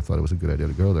 I thought it was a good idea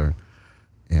to go there.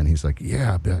 And he's like,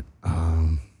 yeah, but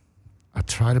I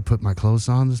tried to put my clothes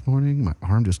on this morning. My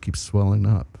arm just keeps swelling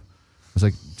up. I was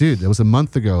like, dude, it was a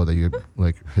month ago that you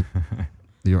like hit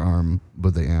your arm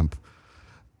with the amp.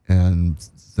 And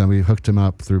then we hooked him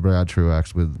up through Brad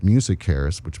Truax with Music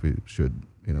Cares, which we should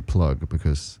plug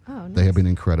because they have been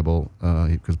incredible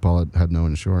because Paul had no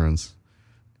insurance.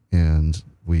 And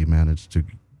we managed to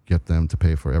get them to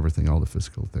pay for everything, all the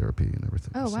physical therapy and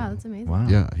everything. Oh, So, wow, that's amazing. Wow.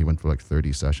 yeah, he went for like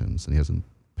 30 sessions and he hasn't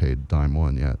paid dime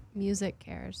one yet. Music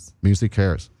Cares. Music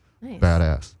Cares. Nice.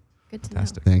 Badass. Good to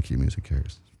Fantastic. know. Thank you, Music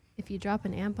Cares. If you drop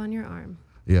an amp on your arm.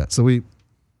 Yeah, so we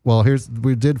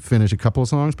did finish a couple of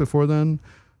songs before then.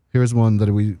 Here's one that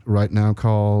we right now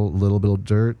call Little Bit of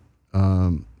Dirt.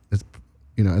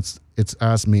 It's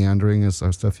as meandering as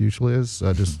our stuff usually is.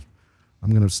 I'm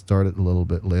going to start it a little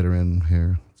bit later in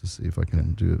here to see if I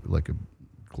can do like a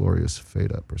glorious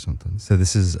fade up or something. So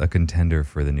this is a contender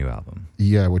for the new album.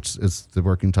 Yeah, which is the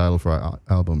working title for our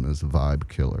album is Vibe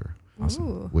Killer. Awesome.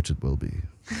 Ooh. Which it will be.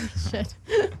 Shit.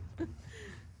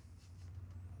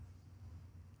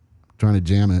 Trying to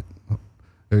jam it. Oh,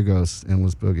 there he goes.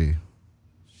 Endless Boogie.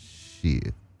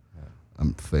 Shit.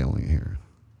 I'm failing here.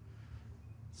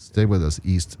 Stay with us,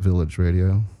 East Village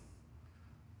Radio.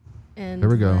 And There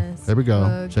we go. There we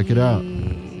go. Check it out.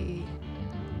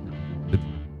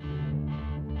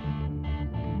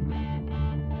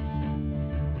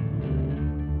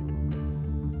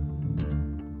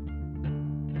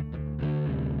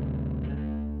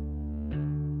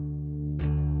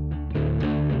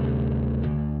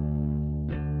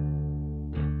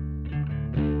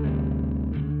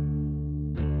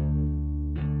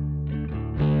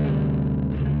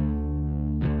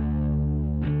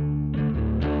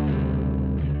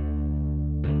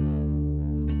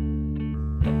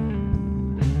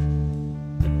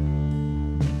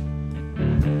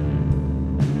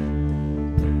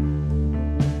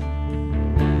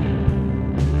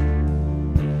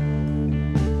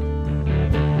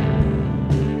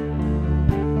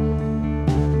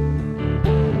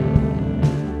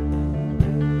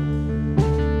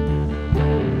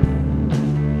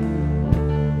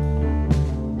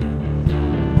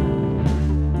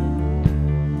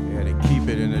 Yeah, to keep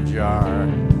it in a jar.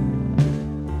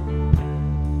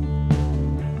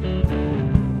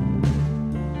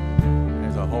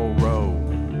 There's a whole row.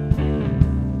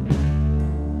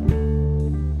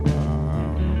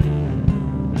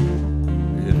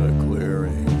 In the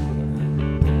clearing.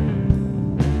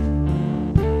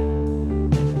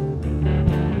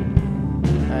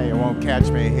 Hey, you won't catch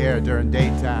me here during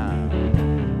daytime.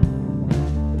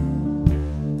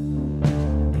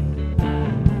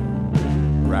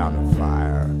 Round the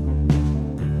fire.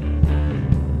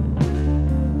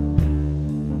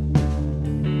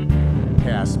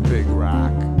 Past Big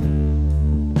Rock.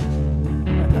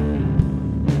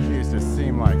 Used to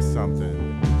seem like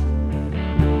something.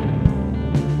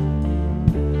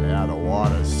 Yeah, the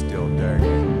water's still dirty.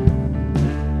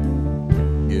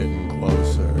 Getting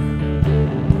closer.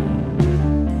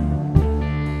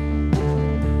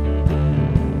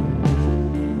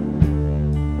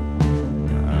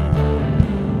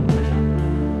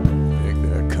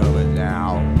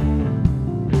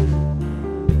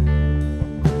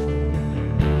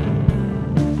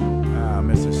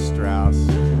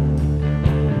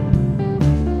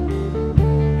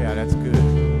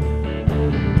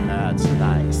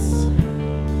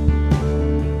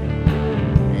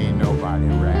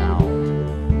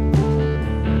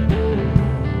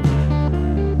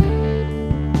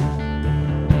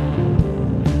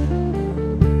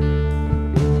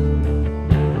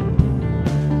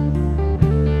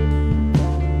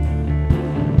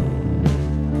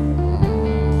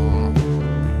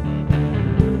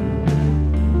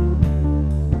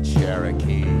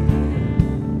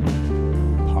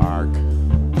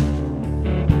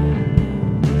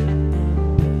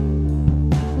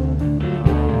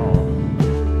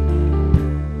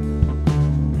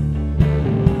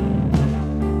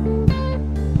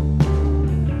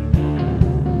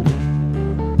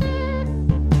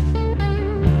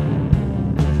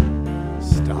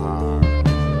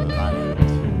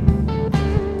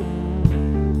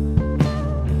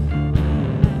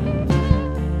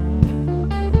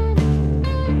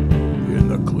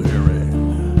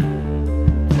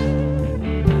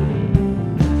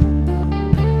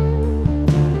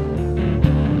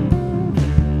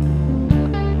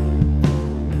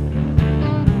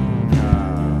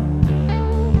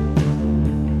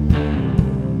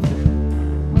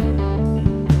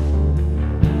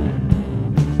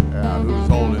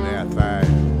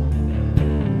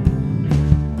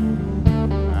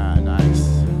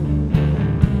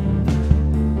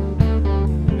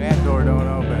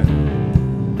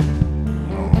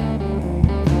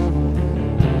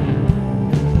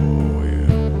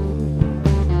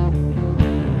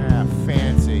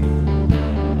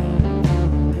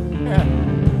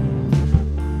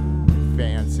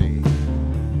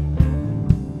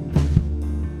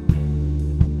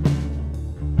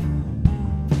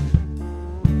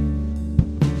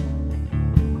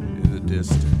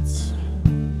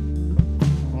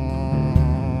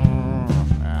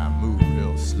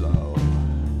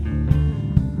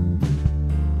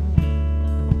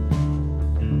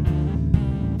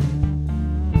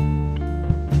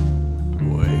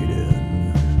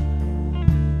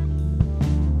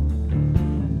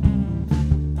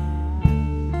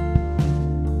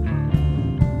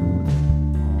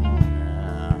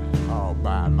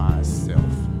 myself.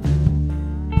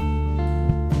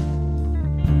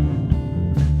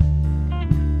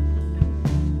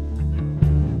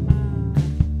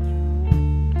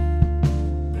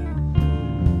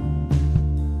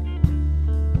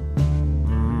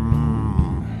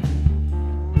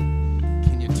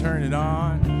 Can you turn it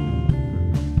on?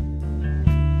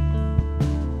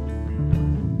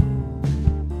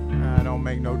 I don't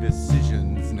make no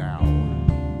decisions now.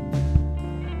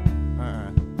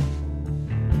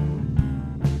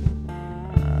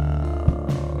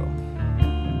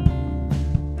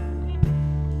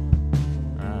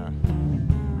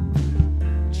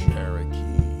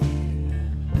 Cherokee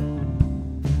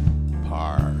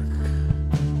Park.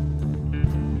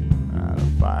 The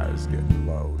fire's getting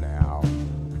low now.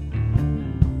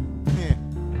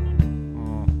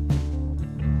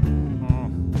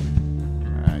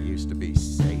 I used to be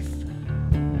safe.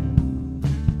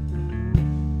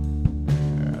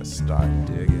 Start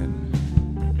digging.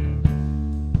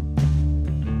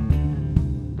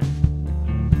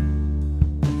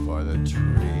 For the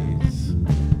trees.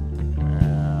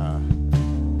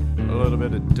 A little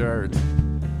bit of dirt.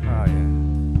 Oh,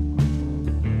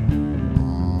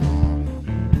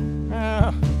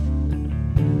 yeah.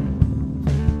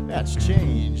 That's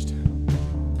changed.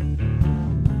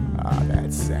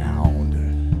 That sound.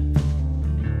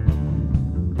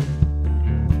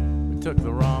 We took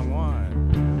the wrong one.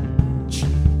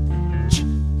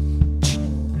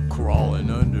 Crawling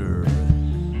under.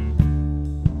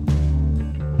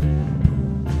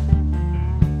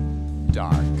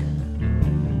 Dark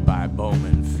by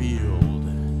Bowman Field.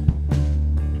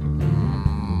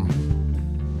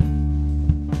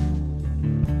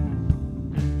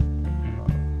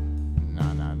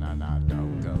 No,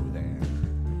 don't go there.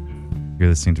 You're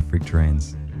listening to Freak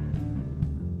Trains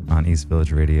on East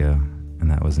Village Radio, and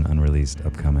that was an unreleased,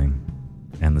 upcoming,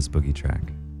 Endless Boogie track.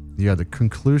 Yeah, the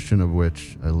conclusion of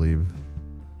which I leave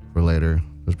for later.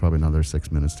 There's probably another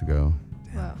 6 minutes to go.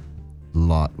 Wow. A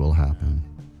lot will happen.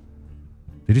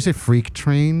 Did you say Freak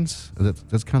Trains?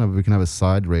 That's kind of, we can have a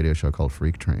side radio show called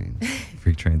Freak Trains.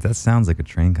 Freak Trains. That sounds like a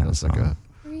train kind That's of song.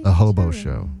 like a hobo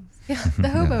show. Yeah, the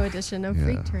hobo edition of Yeah,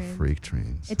 Freak Train. Freak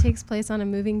Trains. It takes place on a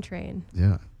moving train.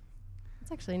 Yeah,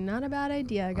 It's actually not a bad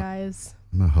idea, guys.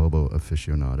 I'm a hobo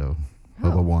aficionado,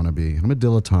 hobo Oh. wannabe. I'm a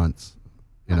dilettante,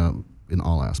 you know, in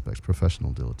all aspects,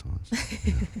 professional dilettante.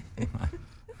 Yeah.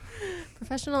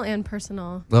 Professional and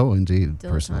personal. Oh, indeed, Dilettante.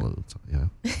 personal. Yeah,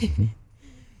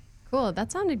 Cool.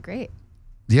 That sounded great.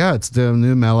 yeah. It's the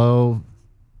new mellow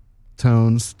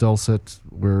tones, dulcet.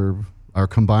 Our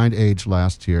combined age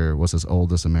last year was as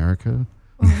old as America.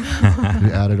 We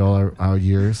added all our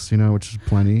years, you know, which is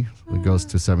plenty. It goes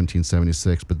to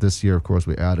 1776. But this year, of course,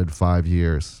 we added 5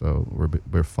 years. So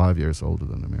we're 5 years older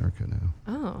than America now.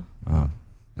 Oh.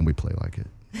 And we play like it.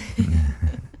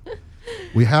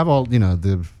 We have all, none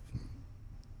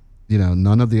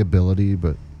of the ability,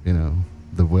 but,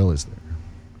 the will is there.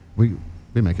 We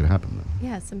make it happen, though.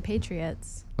 Yeah, some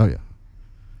patriots. Oh, yeah.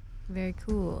 Very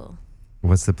cool.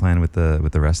 What's the plan with the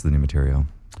rest of the new material?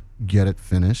 Get it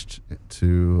finished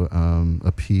to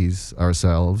appease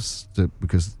ourselves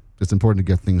because it's important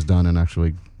to get things done and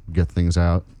actually get things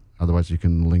out. Otherwise, you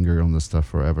can linger on this stuff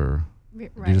forever.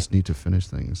 Right. You just need to finish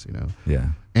things, Yeah.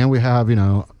 And we have,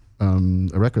 a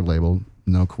record label,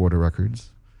 No Quarter Records,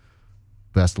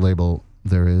 best label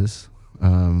there is,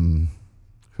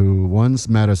 who once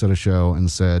met us at a show and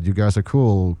said, "You guys are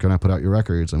cool. Can I put out your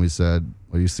records?" And we said,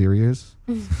 "Are you serious?"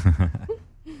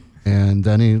 And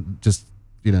then he just,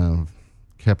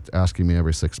 kept asking me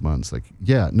every 6 months, like,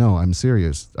 "Yeah, no, I'm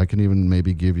serious. I can even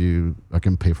maybe I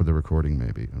can pay for the recording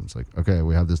maybe." And it's like, okay,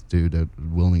 we have this dude that's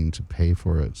willing to pay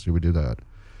for it. Should we do that?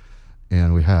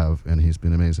 And we have, and he's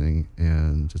been amazing.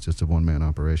 And it's just a one-man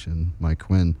operation. Mike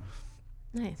Quinn.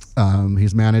 Nice.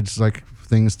 He's managed like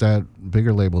things that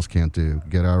bigger labels can't do.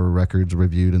 Get our records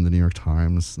reviewed in the New York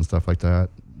Times and stuff like that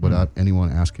without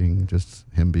anyone asking, just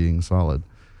him being solid.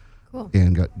 Cool.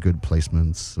 And got good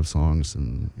placements of songs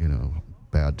and,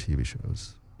 bad TV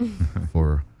shows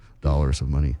for dollars of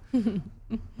money. Very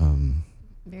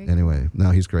Anyway,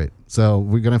 no, he's great. So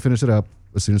we're going to finish it up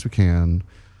as soon as we can.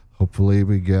 Hopefully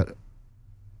we get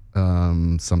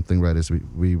something ready. So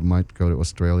we might go to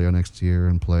Australia next year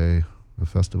and play a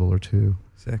festival or two.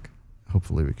 Sick.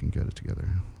 Hopefully we can get it together.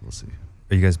 We'll see.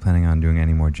 Are you guys planning on doing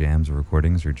any more jams or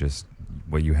recordings, or just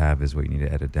what you have is what you need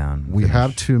to edit down? We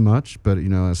have too much, but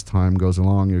as time goes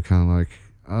along, you're kind of like,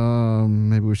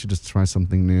 maybe we should just try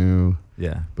something new.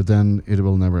 Yeah. But then it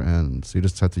will never end. So you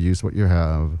just have to use what you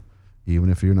have, even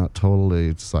if you're not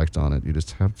totally psyched on it. You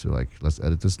just have to let's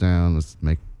edit this down.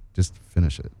 Just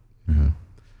finish it. Mm-hmm.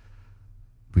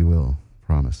 We will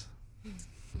promise.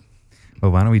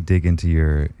 Well, why don't we dig into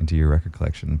your record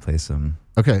collection and play some?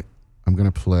 Okay, I'm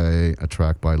going to play a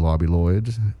track by Lobby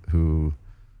Lloyd, who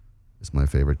is my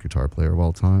favorite guitar player of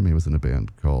all time. He was in a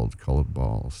band called Colored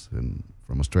Balls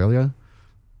from Australia,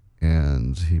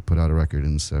 and he put out a record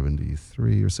in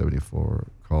 73 or 74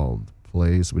 called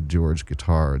Plays with George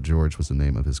Guitar. George was the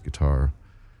name of his guitar.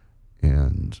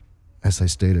 And as I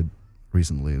stated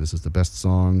recently, this is the best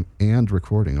song and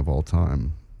recording of all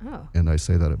time. Oh, And I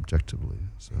say that objectively,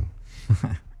 so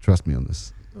trust me on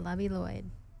this. Lobby Lloyd.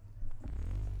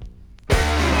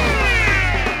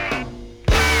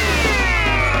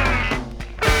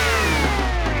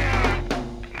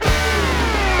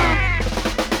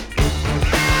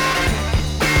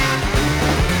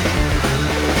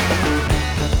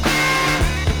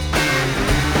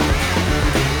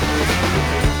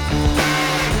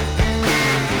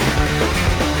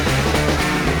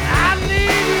 I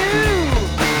need you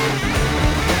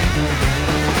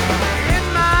in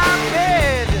my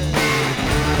bed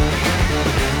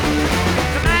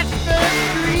to match the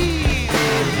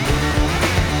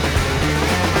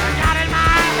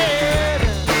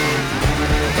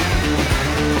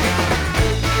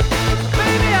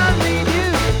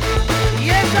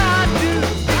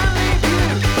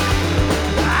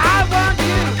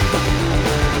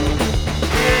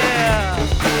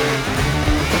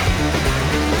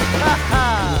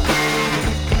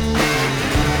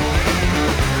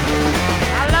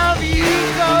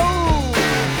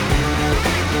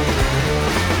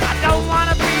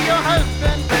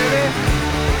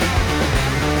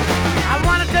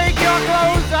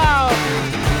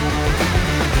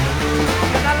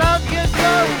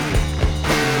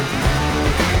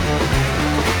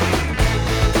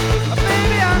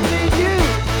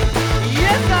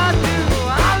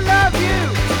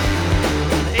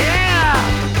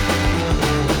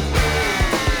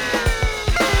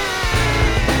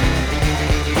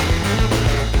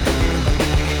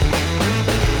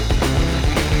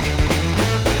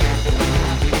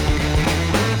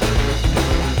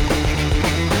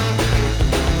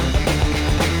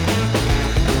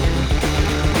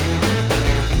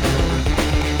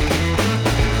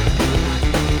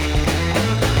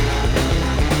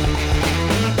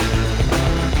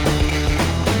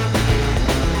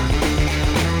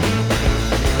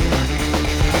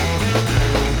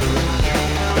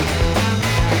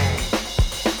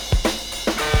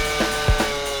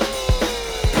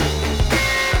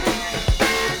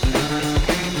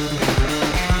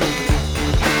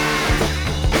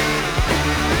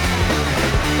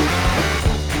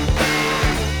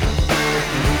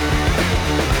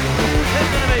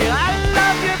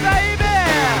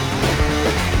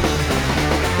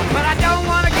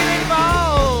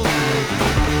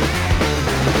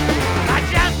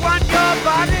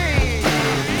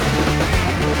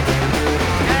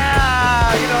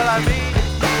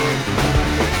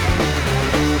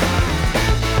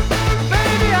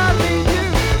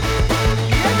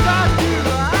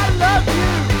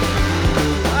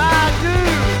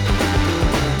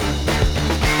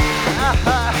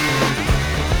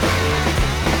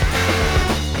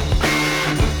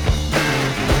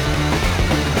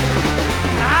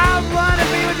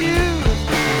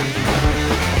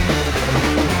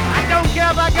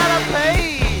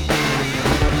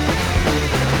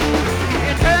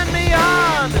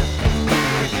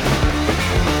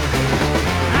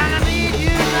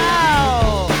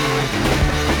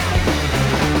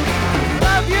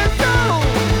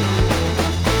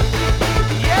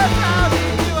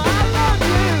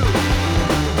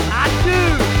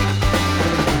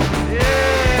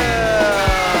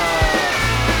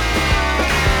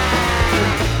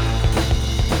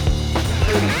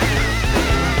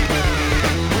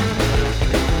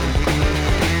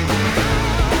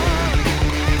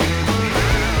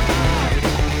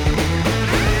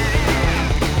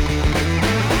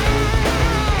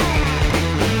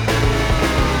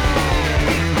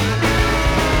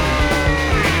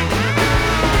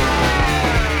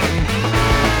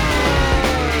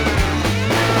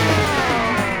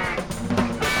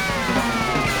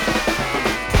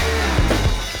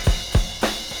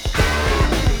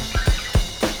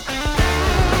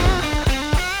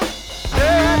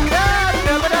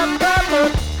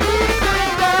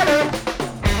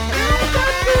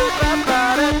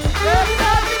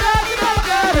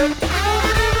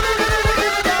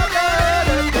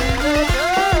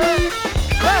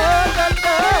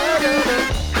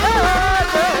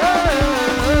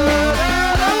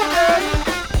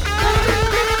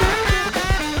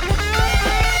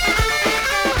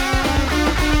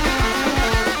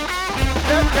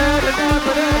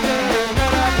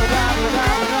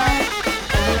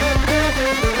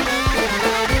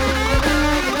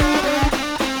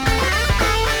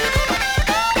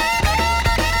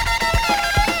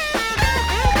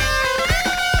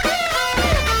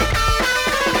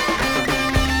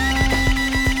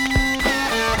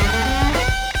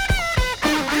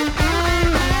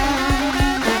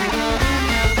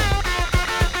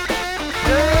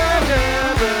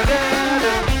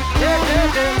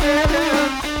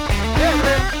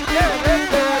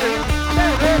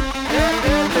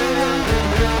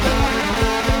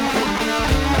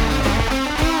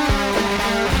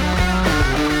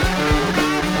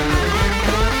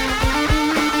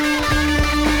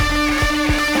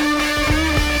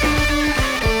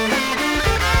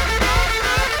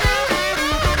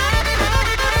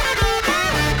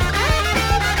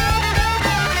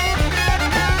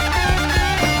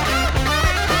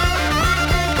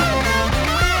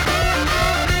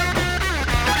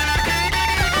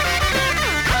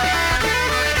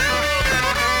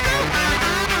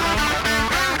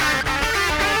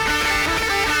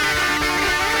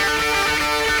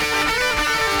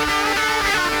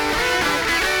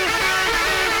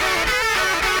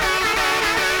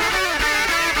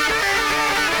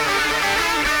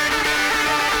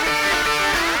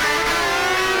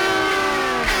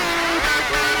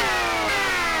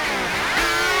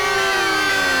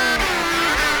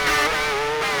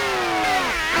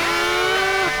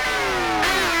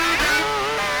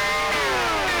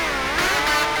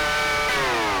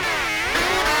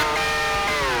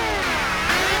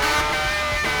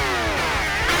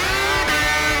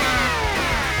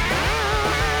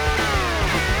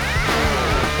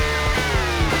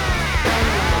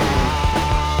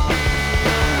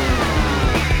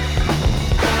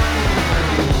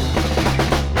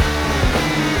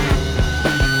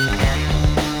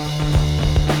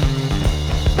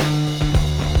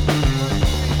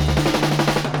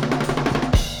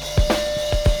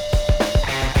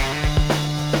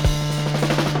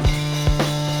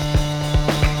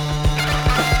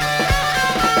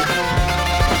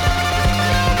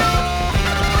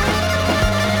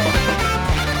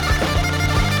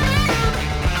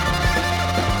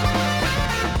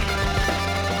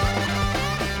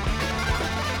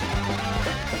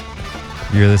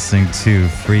You're listening to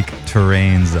Freak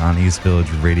Terrains on East Village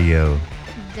Radio.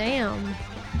 Damn.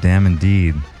 Damn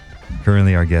indeed.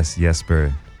 Currently our guest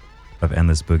Jesper of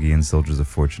Endless Boogie and Soldiers of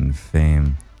Fortune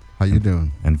fame. How you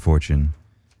doing? And fortune.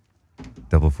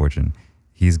 Double fortune.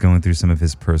 He's going through some of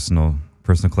his personal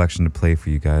collection to play for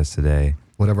you guys today.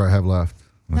 Whatever I have left.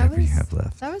 Whatever you have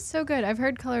left. That was so good. I've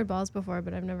heard Colored Balls before,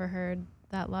 but I've never heard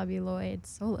that Lobby Lloyd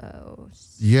solo.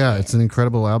 Yeah, Shit. it's an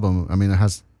incredible album. I mean, it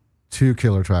has 2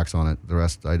 killer tracks on it. The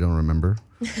rest I don't remember.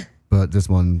 But this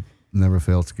one never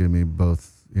fails to give me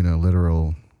both,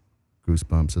 literal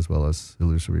goosebumps as well as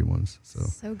illusory ones.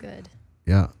 So good.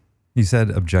 Yeah. You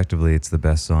said objectively it's the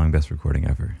best song, best recording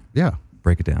ever. Yeah.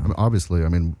 Break it down. Obviously,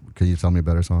 can you tell me a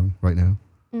better song right now?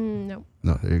 No.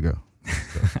 No, there you go.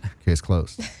 So, case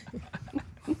closed.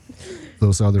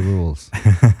 Those are the rules.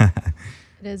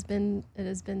 It has been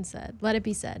said. Let it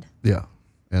be said. Yeah.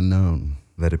 And known.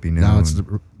 Let it be known. Now it's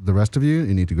the rest of you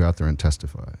need to go out there and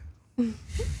testify. Very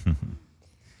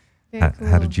cool.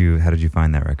 How did you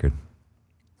find that record?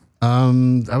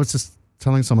 I was just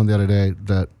telling someone the other day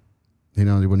that,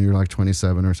 when you're like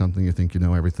 27 or something, you think you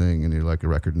know everything and you're like a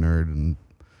record nerd and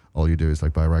all you do is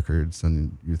like buy records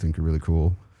and you think you're really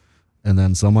cool. And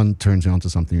then someone turns you onto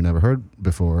something you never heard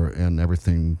before and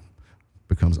everything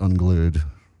becomes unglued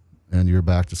and you're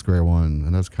back to square one.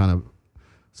 And that's kind of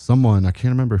someone, I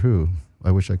can't remember who.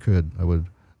 I wish I could. I would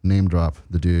name drop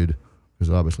the dude,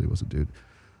 because obviously it was a dude.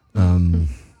 Turned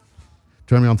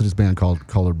me on to this band called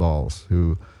Colored Balls,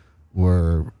 who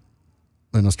were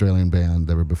an Australian band.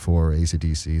 They were before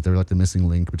AC/DC. They were like the missing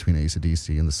link between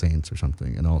AC/DC and the Saints or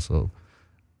something, and also,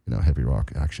 heavy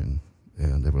rock action.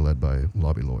 And they were led by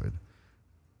Lobby Lloyd.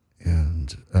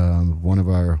 And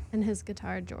And his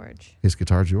guitar, George.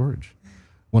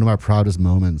 One of our proudest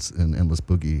moments in Endless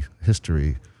Boogie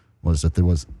history was that there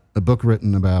was a book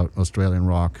written about Australian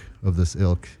rock of this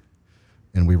ilk,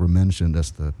 and we were mentioned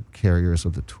as the carriers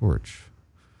of the torch.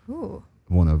 Ooh.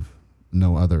 One of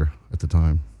no other at the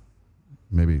time.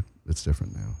 Maybe it's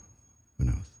different now. Who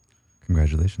knows?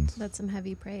 Congratulations. That's some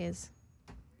heavy praise.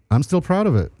 I'm still proud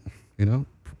of it.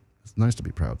 It's nice to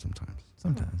be proud sometimes.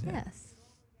 Sometimes, yeah. Yes.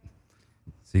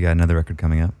 So you got another record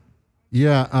coming up?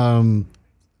 Yeah, I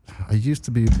used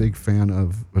to be a big fan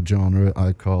of a genre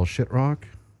I call shit rock.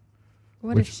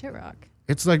 What is shit rock?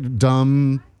 It's like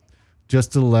dumb,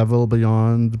 just a level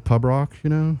beyond pub rock,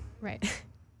 Right. Wait,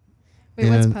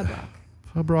 what's And pub rock?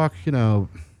 Pub rock,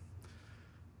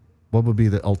 what would be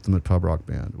the ultimate pub rock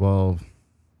band? Well,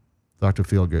 Dr.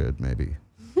 Feelgood, maybe.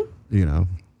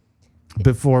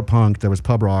 Before punk, there was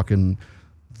pub rock, and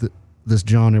this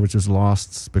genre was just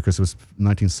lost because it was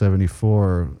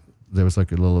 1974. There was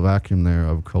like a little vacuum there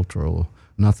of cultural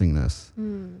nothingness.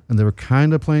 And they were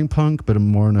kind of playing punk, but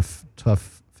more on a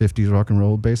tough 50s rock and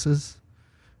roll basis.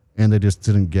 And they just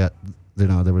didn't get,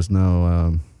 there was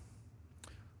no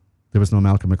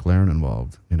Malcolm McLaren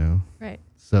involved, Right.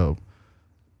 So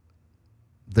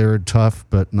they were tough,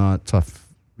 but not tough,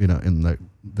 in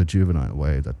the juvenile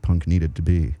way that punk needed to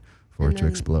be for it to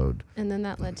explode. And then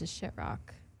that led to shit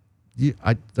rock. Yeah,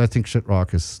 I think shit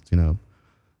rock is,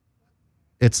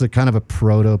 it's a kind of a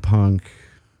proto-punk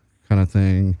kind of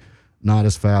thing, not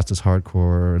as fast as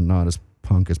hardcore and not as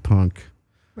punk,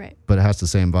 Right. but it has the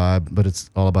same vibe, but it's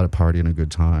all about a party and a good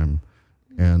time,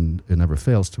 and it never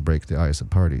fails to break the ice at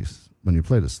parties when you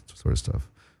play this sort of stuff.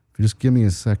 If you just give me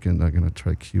a second, I'm going to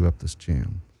try to cue up this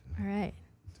jam. All right.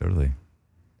 Totally.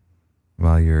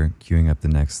 While you're queuing up the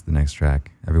next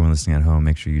track, everyone listening at home,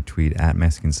 make sure you tweet at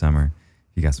Mexican Summer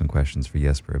if you got some questions for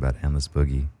Jesper about Endless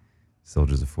Boogie,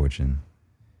 Soldiers of Fortune,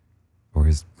 or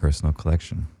his personal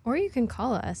collection. Or you can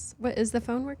call us. What is the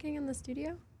phone working in the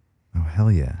studio? Oh,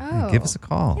 hell yeah. Oh. Hey, give us a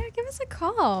call. Yeah, give us a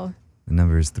call. The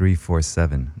number is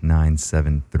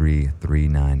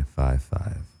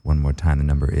 347-973-3955. One more time, the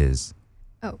number is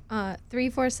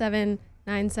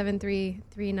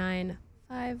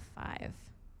 347-973-3955.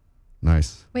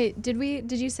 Nice. Wait,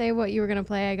 did you say what you were gonna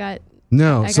play?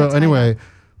 No. I got So tied anyway, up.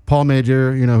 Paul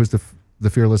Major, who's the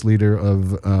fearless leader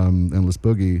of Endless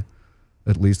Boogie,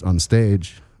 at least on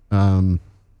stage,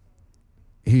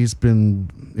 he's been,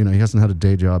 he hasn't had a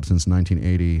day job since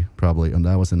 1980 probably, and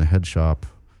that was in a head shop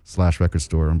 / record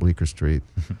store on Bleecker Street.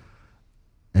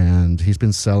 And he's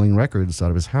been selling records out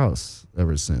of his house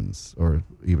ever since, or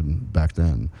even back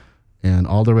then. And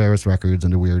all the rarest records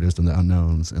and the weirdest and the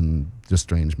unknowns and just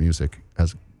strange music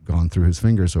has gone through his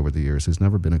fingers over the years. He's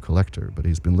never been a collector, but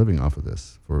he's been living off of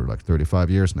this for like 35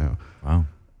 years now. Wow.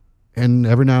 And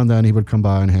every now and then he would come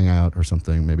by and hang out or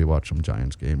something, maybe watch some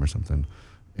Giants game or something.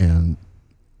 And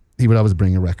he would always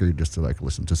bring a record just to like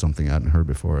listen to something I hadn't heard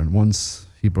before. And once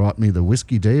he brought me the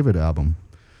Whiskey David album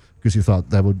because he thought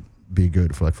that would be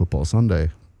good for like Football Sunday.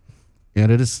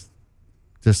 And it is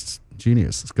just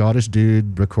genius. Scottish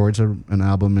dude records an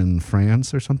album in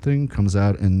France or something, comes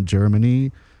out in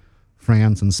Germany,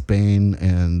 France and Spain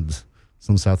and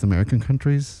some South American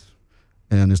countries,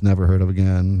 and is never heard of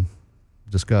again.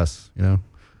 Discuss, you know?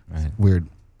 Right. Weird.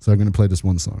 So I'm going to play this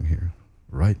one song here,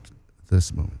 right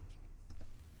this moment.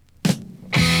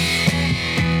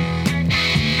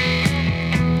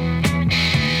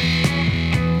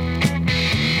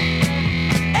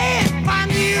 If I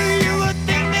knew you were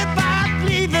thinking about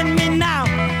leaving me now,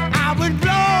 I would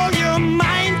blow your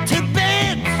mind to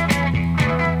bits.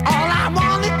 All I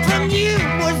wanted from you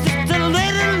was just a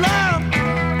little love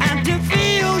and to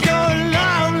feel your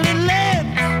lovely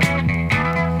lips.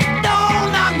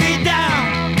 Don't knock me down,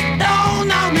 don't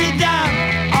knock me down.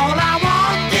 All I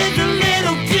want is a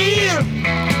little feel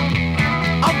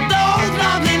of those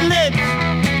lovely lips,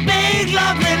 big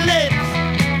lovely lips,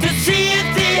 to see if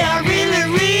they are really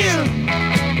real.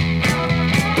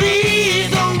 Please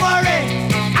don't worry,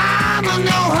 I'm in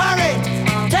no hurry.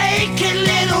 Take it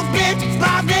little bit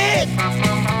by bit.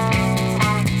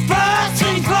 First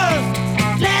thing first,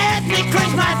 let me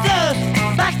quench my thirst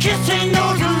by kissing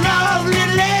those lovely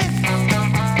lips.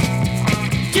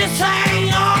 Just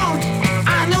hang on,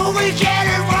 I know we get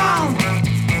it wrong.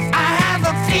 I have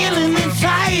a feeling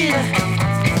inside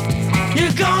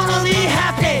you're gonna be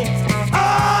happy,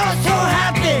 oh so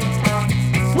happy,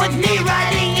 with me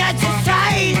riding at your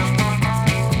side.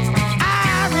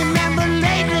 I remember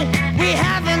lately we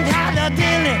haven't had a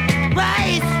daily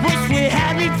ride, which we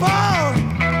had before.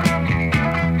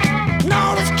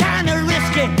 No, it's kinda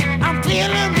risky, I'm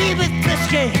feeling a wee bit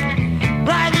frisky.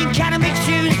 Riding kinda makes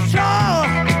you sore.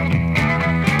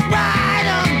 Ride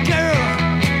on, girl,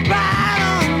 ride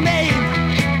on, babe.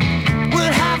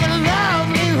 We'll have a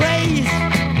lovely race.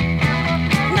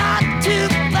 Not too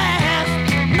fast,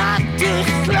 not too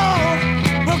slow.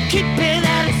 We'll keep it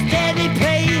at a steady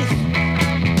pace.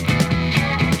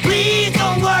 Please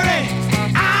don't worry,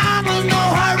 I'm in no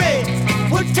hurry.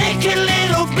 We'll take it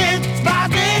little bit by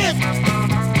bit.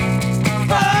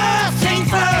 First thing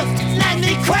first, let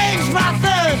me quench my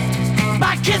thirst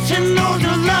by kissing those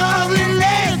lovely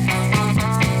lips.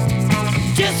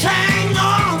 Just hang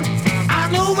on, I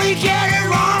know we get it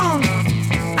wrong.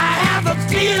 I have a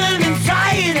feeling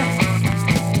inside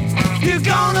you're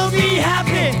gonna be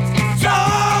happy, so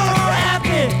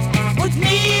happy, with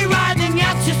me riding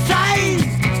at your side.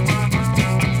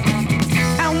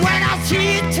 And when I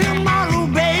see you tomorrow,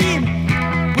 babe,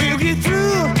 we'll get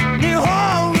through the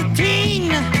whole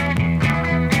routine.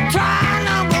 Try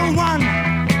number one,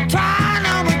 try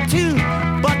number two,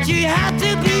 but you have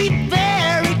to be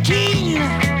very keen.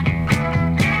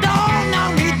 Don't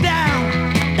knock me down,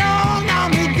 don't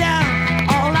knock me down.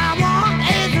 All I want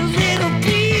is a little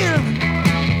feel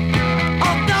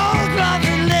of those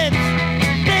lovely lips,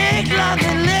 big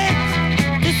lovely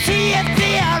lips, to see if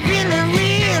they are really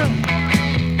real.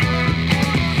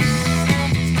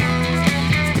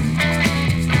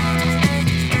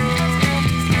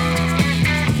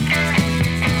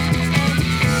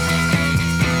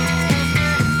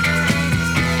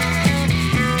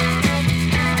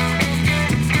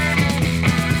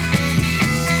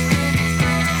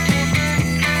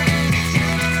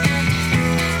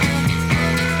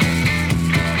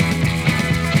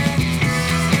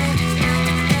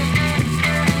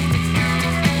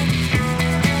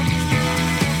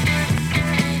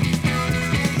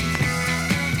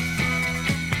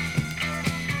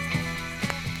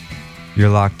 You're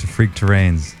locked to Freak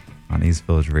Terrains on East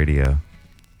Village Radio.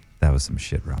 That was some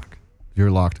shit rock.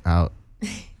 You're locked out.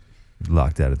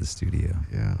 Locked out of the studio.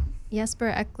 Yeah.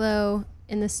 Jesper Eklow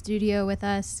in the studio with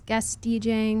us, guest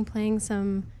DJing, playing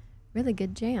some really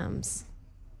good jams.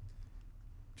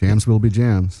 Jams will be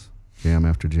jams. Jam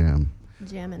after jam.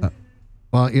 Jamming.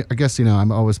 Well, I guess, you know,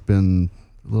 I've always been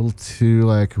a little too,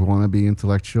 like, want to be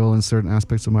intellectual in certain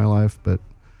aspects of my life, but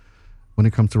when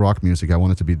it comes to rock music, I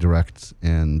want it to be direct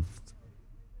and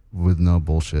with no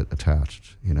bullshit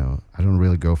attached, you know. I don't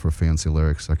really go for fancy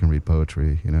lyrics. I can read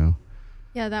poetry, you know.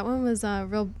 Yeah, that one was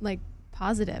real, like,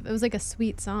 positive. It was like a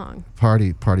sweet song.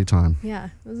 Party time. Yeah,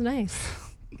 it was nice.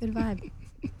 Good vibe.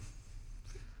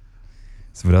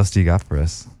 So what else do you got for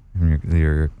us from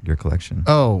your collection?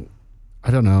 Oh,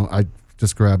 I don't know. I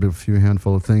just grabbed a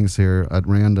handful of things here at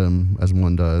random, as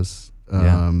one does.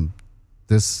 Yeah.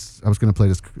 I was going to play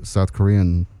this South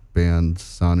Korean band,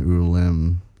 San U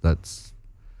Lim. That's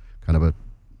kind of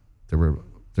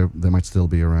they might still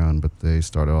be around, but they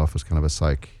started off as kind of a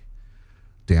psych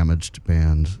damaged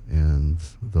band, and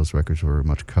those records were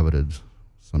much coveted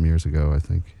some years ago, I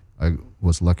think. I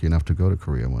was lucky enough to go to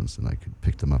Korea once, and I could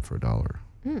pick them up for $1.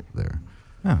 there.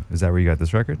 Oh, is that where you got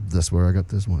this record? That's where I got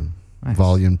this one. Nice.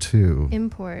 Volume 2.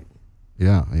 Import.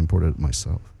 Yeah, I imported it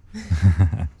myself.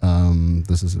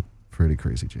 This is a pretty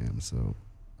crazy jam, so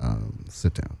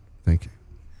sit down. Thank you.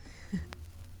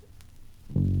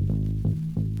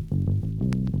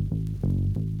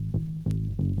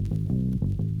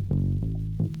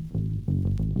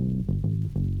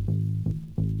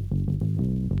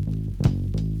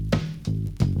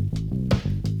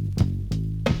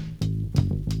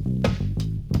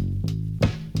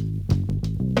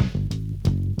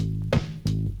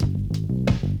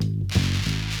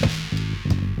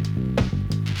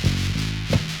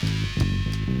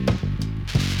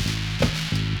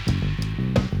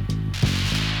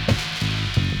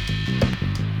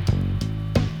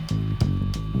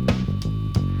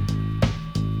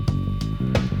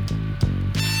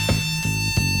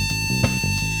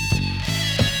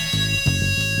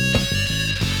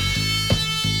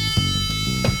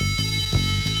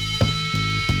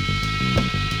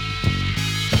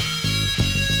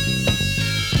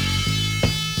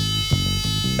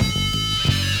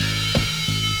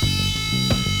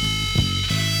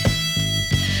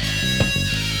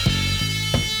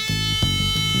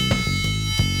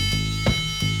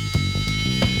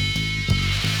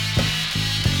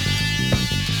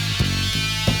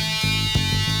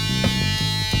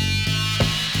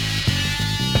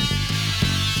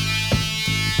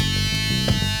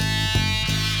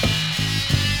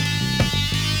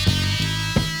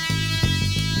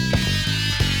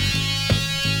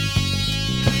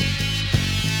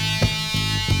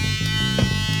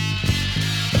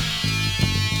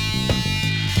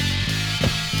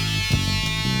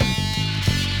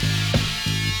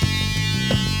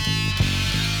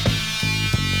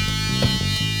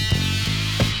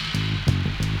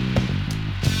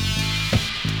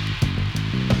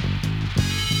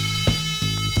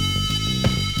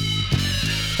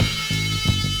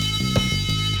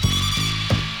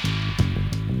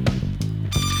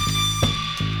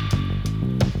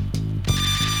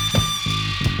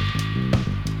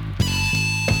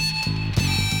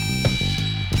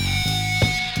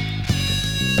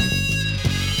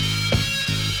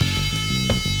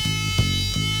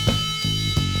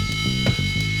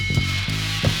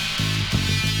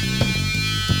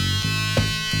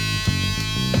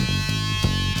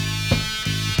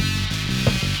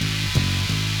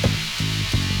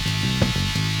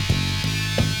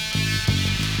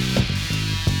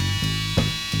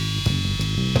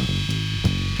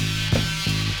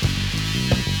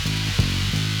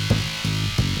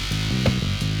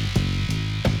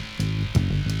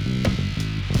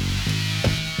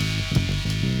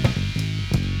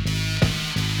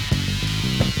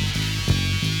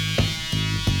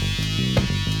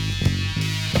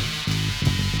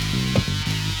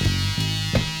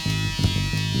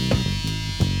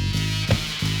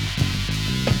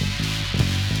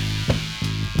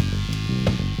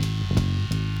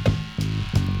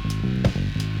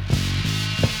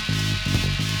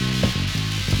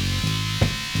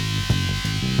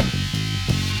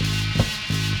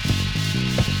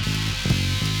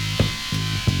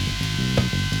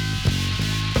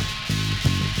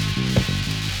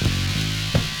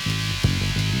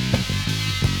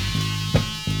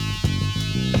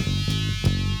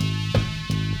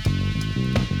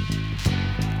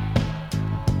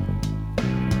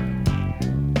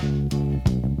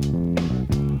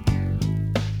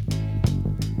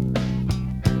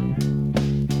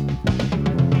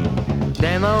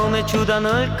 마음의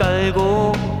주단을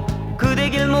깔고 그대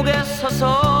길목에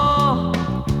서서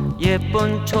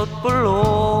예쁜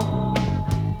촛불로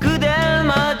그댈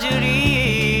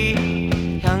맞으리.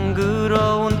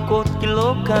 향그러운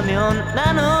꽃길로 가면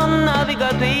나는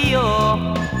나비가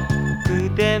되어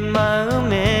그대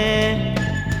마음에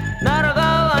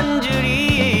날아가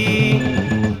앉으리.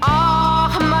 아,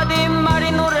 한마디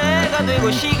말이 노래가 되고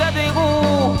시가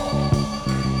되고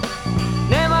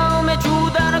내 마음에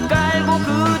주단을 깔고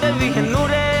그대 위해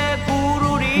노래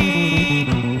부르리.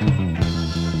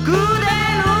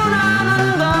 그대는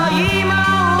아는가 이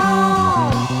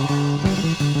마음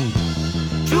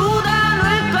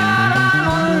주단을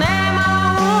깔아놓은 내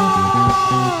마음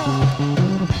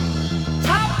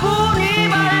사뿐히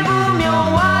밟으며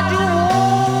와주오.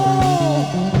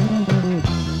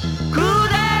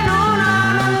 그대는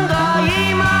아는가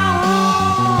이 마음.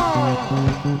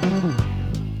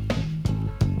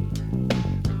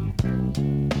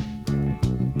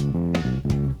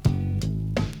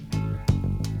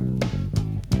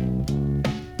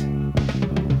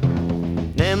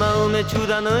 내 마음의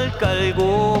주단을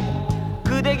깔고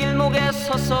그대 길목에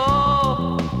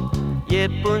서서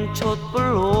예쁜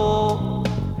촛불로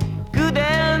그대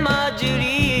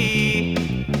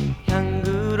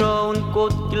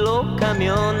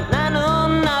오면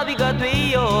나는 나비가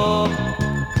되어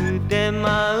그대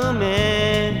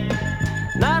마음에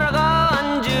날아가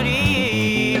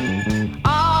앉으리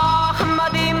아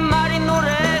한마디 말이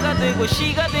노래가 되고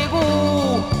시가 되고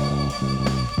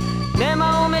내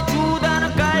마음에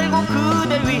주단을 깔고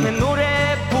그댈 위해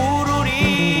노래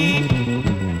부르리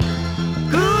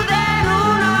그대는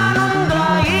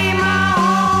아는가 이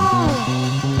마음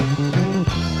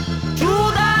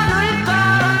주단을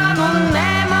깔아놓은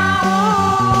내 마음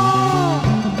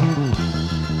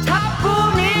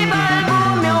사뿐히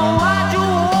밟으며 와줘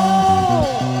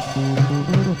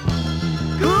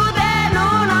그대는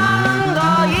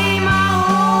아는가 이 마음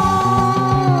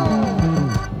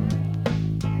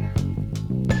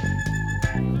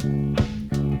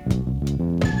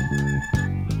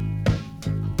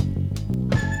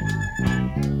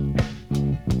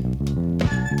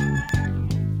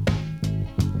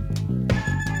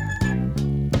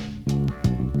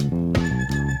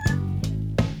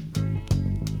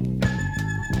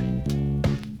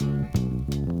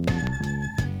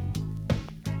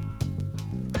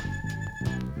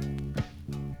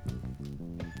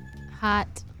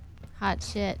Hot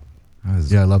shit.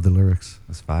 Yeah, I love the lyrics. It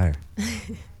was fire.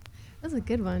 That was a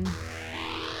good one.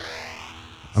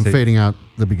 I'm So- fading out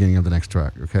the beginning of the next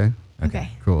track, okay? Okay.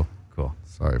 Cool. Cool.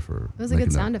 Sorry for It was a good making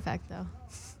that. sound effect, though.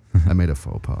 I made a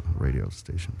faux pas, radio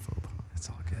station faux pas. It's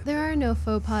all good. There are no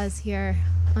faux pas here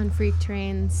on Freak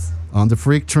Trains. On the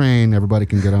freak train, everybody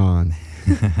can get on.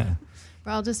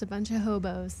 We're all just a bunch of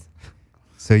hobos.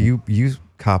 So you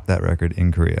copped that record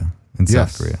in Korea, in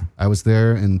South Korea. I was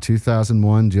there in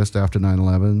 2001, just after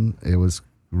 9/11. It was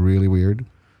really weird,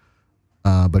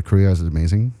 but Korea is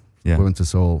amazing. Yeah. We went to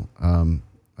Seoul.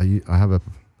 I have a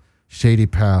shady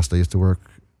past. I used to work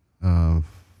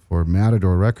for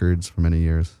Matador Records for many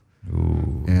years,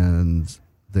 Ooh. and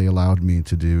they allowed me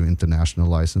to do international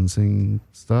licensing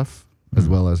stuff as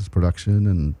well as production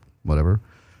and whatever,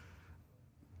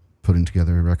 putting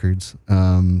together records.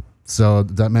 So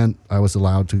that meant I was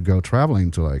allowed to go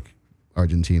traveling to like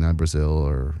Argentina, Brazil,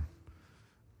 or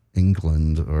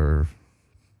England, or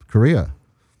Korea,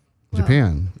 Wow.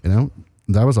 Japan. You know,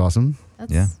 that was awesome.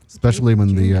 That's Yeah. Especially when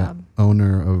dream the job.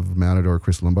 owner of Matador,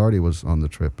 Chris Lombardi, was on the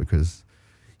trip because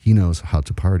he knows how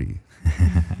to party.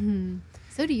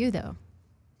 So do you, though.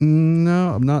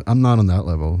 No, I'm not. I'm not on that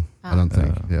level. I don't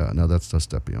think. Oh. Yeah, no, that's a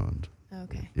step beyond.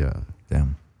 Okay. Yeah.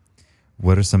 Damn.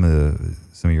 What are some of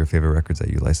your favorite records that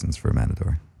you licensed for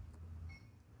Matador?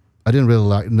 I didn't really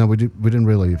like. No, we didn't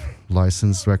really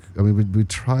license. I mean, we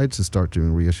tried to start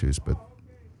doing reissues, but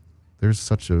there's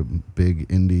such a big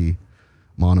indie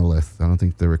monolith. I don't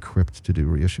think they're equipped to do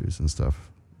reissues and stuff.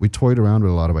 We toyed around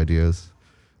with a lot of ideas.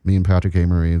 Me and Patrick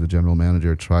Amory, the general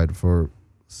manager, tried for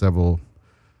several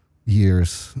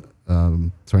years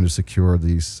trying to secure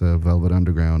these Velvet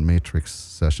Underground Matrix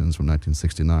sessions from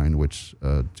 1969, which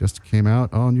just came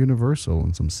out on Universal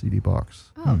in some CD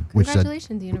box, Oh, Which that-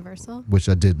 congratulations, Universal. which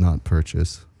I did not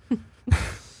purchase.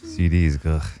 CDs,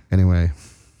 ugh. Anyway,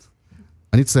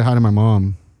 I need to say hi to my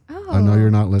mom. Oh. I know you're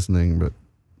not listening, but,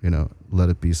 you know, let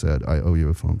it be said, I owe you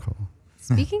a phone call.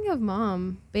 Speaking of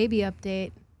mom, baby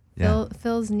update. Yeah.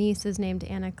 Phil's niece is named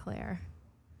Anna Claire.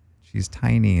 She's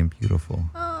tiny and beautiful.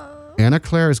 Oh. Anna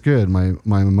Claire is good. My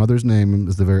mother's name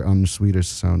is the very unsweetest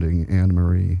sounding Anne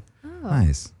Marie. Oh.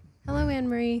 Nice. Hello, Anne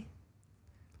Marie.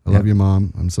 I love you,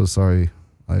 Mom. I'm so sorry.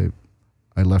 I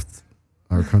left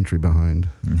our country behind.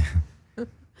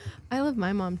 I love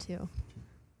my mom, too,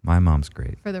 My mom's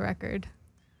great. for the record.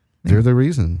 They're the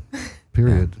reason.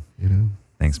 Period. You know,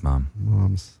 Thanks, Mom.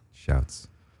 moms. Shouts.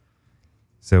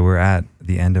 So we're at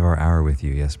the end of our hour with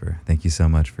you, Jesper. Thank you so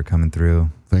much for coming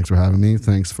through. Thanks for having me.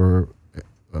 Thanks for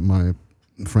my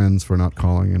friends for not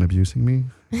calling and abusing me.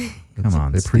 Come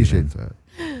on, I appreciate Steven.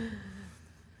 that.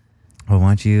 Well,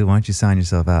 why don't you sign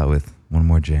yourself out with one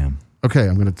more jam? Okay,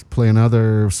 I'm going to play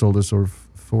another Soldiers of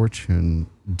Fortune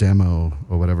demo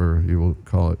or whatever you will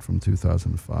call it from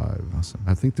 2005. Awesome.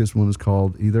 I think this one is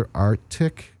called either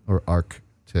Arctic or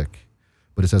Arctic,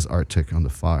 but it says Arctic on the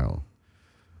file.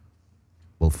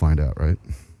 We'll find out, right?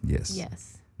 Yes.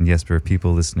 Yes. And Jesper, if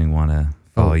people listening want to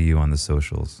follow you on the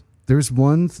socials. There's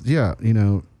one, you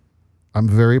know, I'm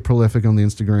very prolific on the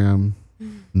Instagram.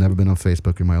 Never been on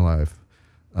Facebook in my life,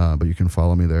 but you can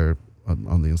follow me there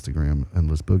on the Instagram,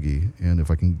 Endless Boogie. And if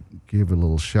I can give a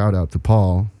little shout out to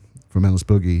Paul from Endless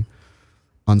Boogie,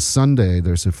 on Sunday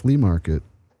there's a flea market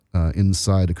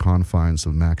inside the confines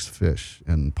of Max Fish,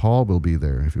 and Paul will be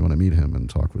there if you want to meet him and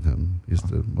talk with him. He's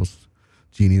the most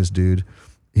genius dude.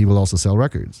 He will also sell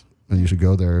records, and you should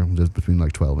go there just between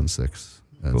like 12 and 6.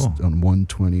 It's Cool. on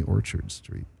 120 Orchard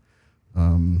Street.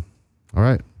 All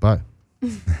right, bye.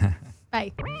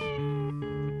 Bye.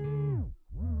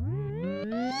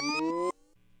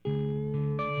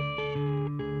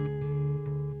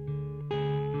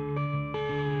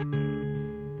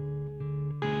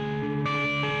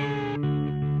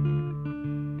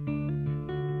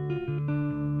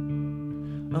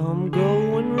 I'm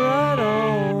going right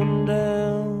on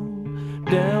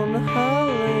down to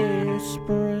Holly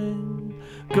Spring.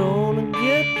 Gonna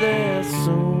get there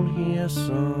soon, hear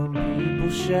some people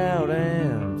shout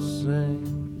and sing.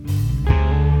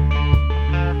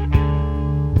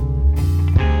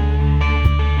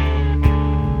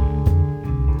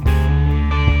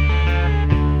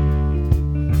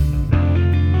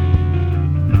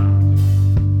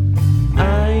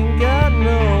 I ain't got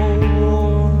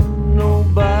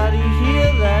nobody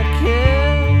here that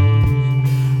cares.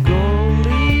 Gonna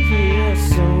leave here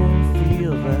soon,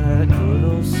 feel that good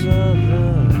old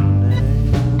southern air.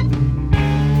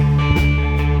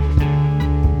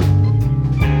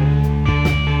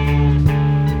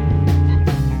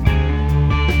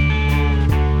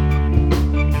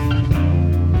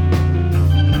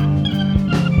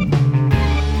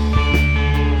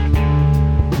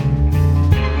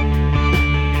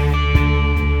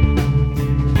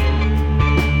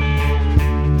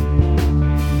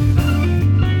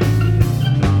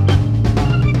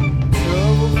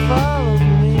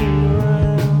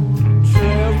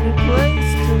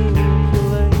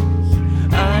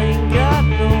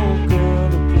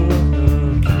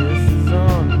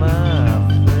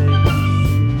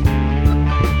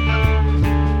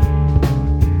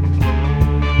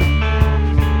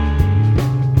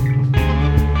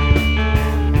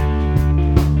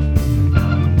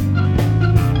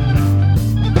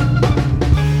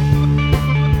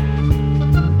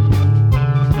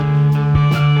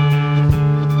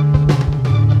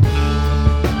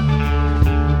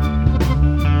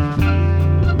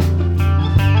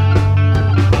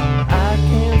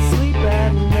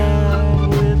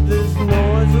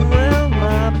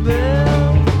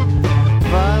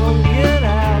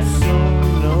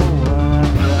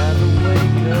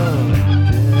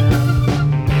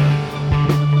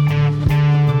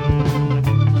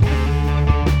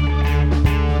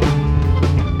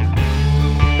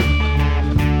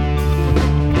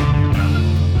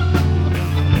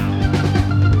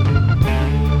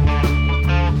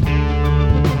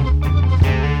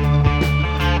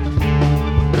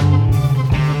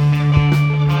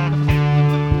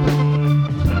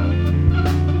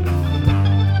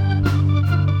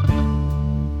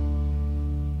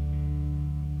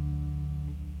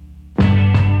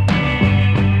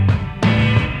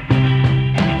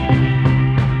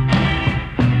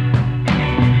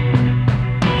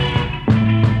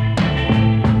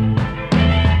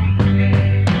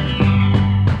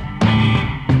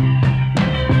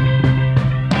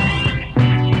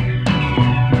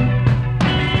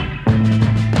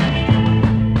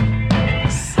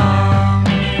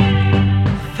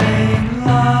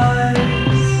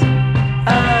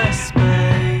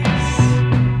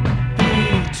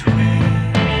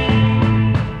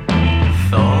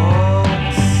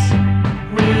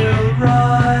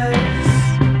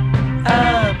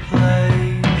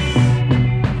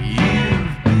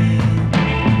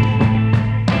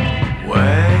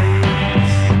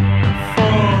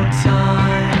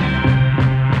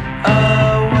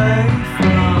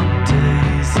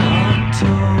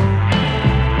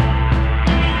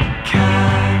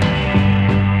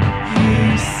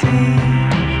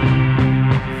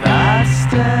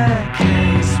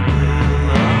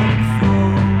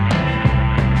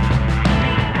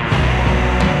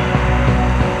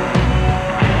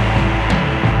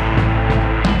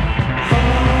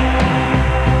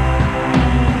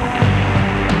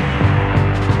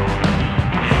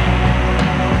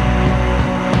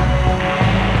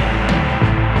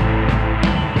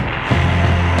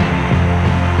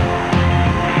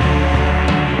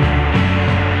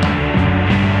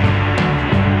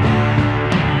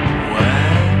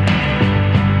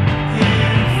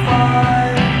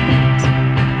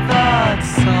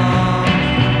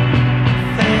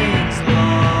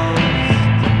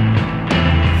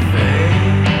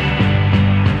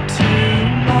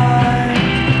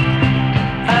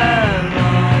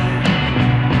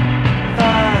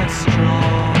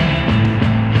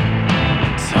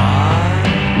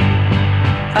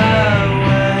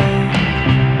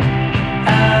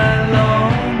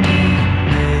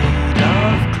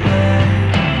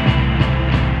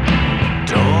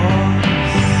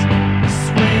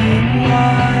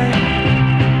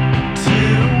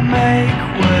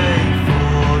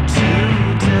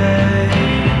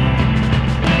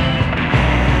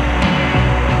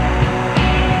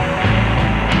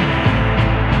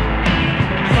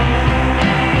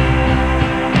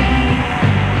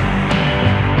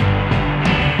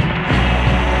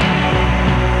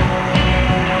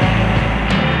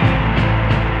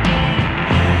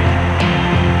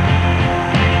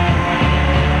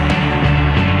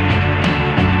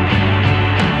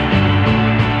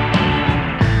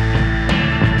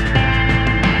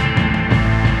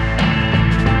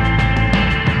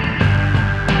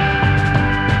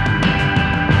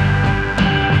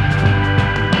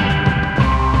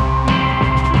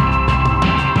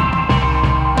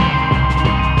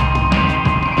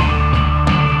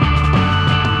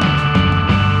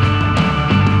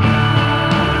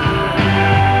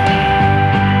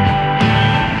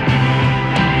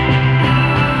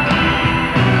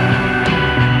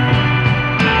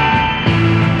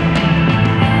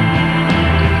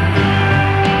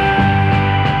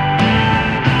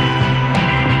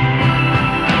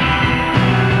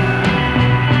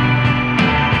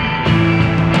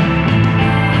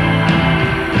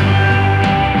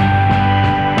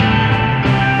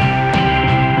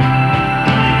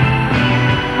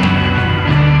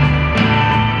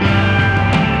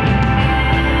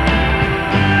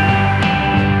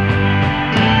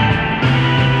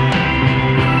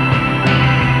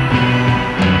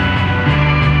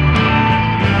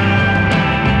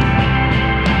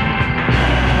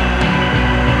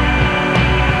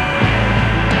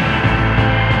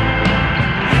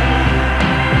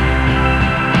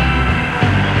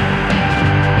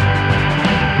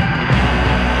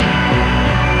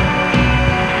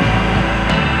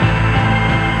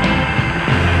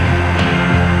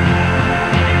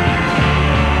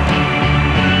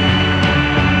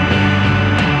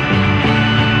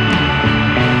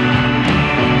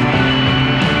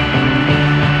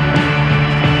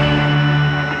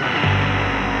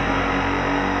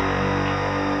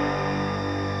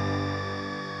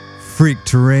 Freak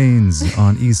Terrains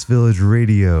on East Village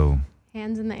Radio.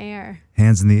 Hands in the air.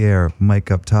 Hands in the air, mic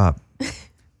up top.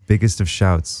 Biggest of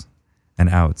shouts and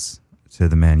outs to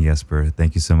the man Jesper.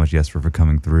 Thank you so much, Jesper, for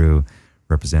coming through,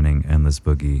 representing Endless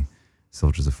Boogie,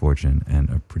 Soldiers of Fortune, and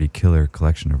a pretty killer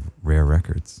collection of rare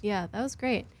records. Yeah, that was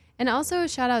great. And also a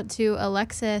shout out to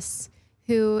Alexis,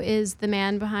 who is the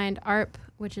man behind ARP,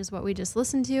 which is what we just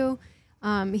listened to.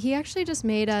 He actually just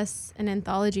made us an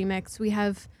anthology mix. We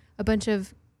have a bunch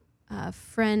of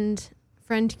friend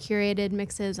curated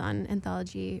mixes on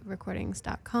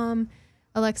anthologyrecordings.com.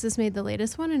 Alexis made the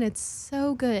latest one, and it's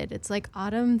so good. It's like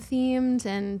autumn themed,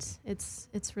 and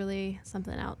it's really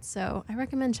something else. So I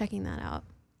recommend checking that out.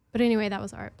 But anyway, that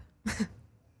was ARP.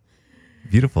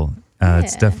 Beautiful. Yeah.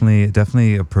 It's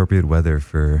definitely appropriate weather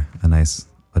for a nice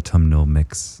autumnal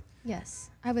mix. Yes,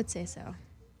 I would say so.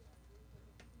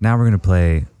 Now we're going to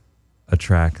play a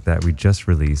track that we just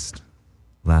released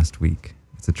last week.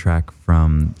 It's a track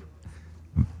from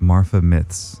Marfa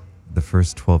Myths, the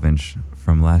first 12-inch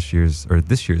from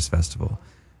this year's festival.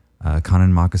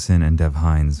 Conan Moccasin and Dev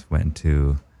Hines went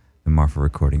to the Marfa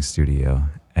recording studio,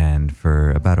 and for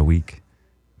about a week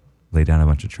laid down a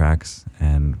bunch of tracks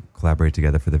and collaborate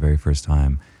together for the very first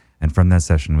time. And from that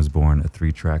session was born a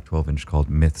 3-track 12-inch called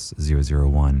Myths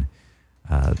 001.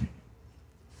 The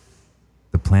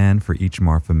plan for each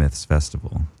Marfa Myths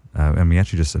festival, and we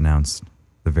actually just announced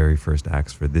the very first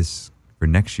acts for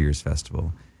next year's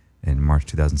festival in March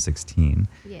 2016.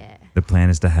 Yeah. The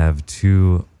plan is to have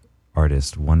 2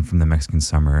 artists, one from the Mexican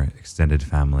Summer extended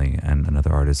family and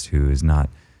another artist who has not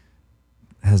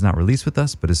released with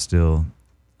us but is still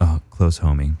a close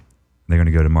homie. They're going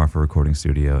to go to Marfa Recording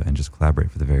Studio and just collaborate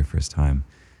for the very first time.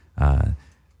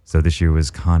 So this year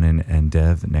was Conan and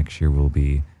Dev. Next year will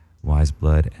be Wise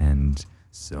Blood and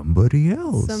somebody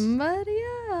else. Somebody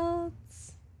else.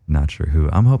 Not sure who.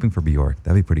 I'm hoping for Bjork.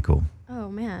 That'd be pretty cool. Oh,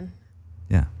 man.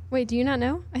 Yeah. Wait, do you not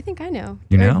know? I think I know.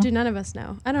 You Or know? do none of us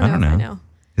know? I don't know if I know.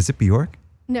 Is it Bjork?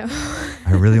 No.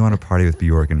 I really want to party with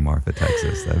Bjork in Marfa,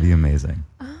 Texas. That'd be amazing.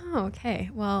 Oh, okay.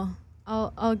 Well,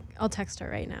 I'll text her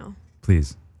right now.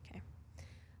 Please.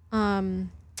 Cool.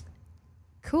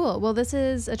 Well, this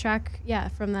is a track,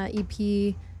 from that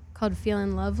EP called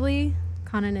Feelin' Lovely.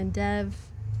 Conan and Dev,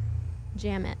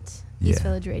 Jam It, East Yeah.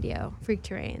 Village Radio, Freak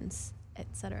Terrains,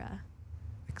 etc.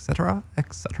 Etc.,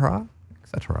 etc.,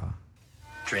 etc.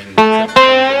 Feel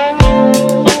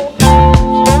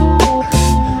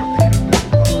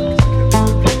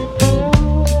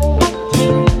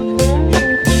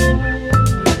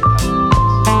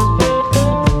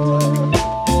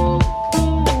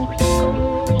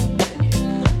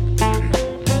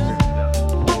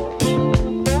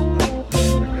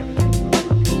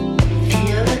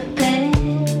the pain,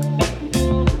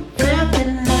 feel the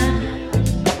lies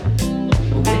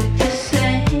with the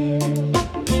same,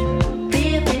 be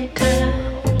a bit tired.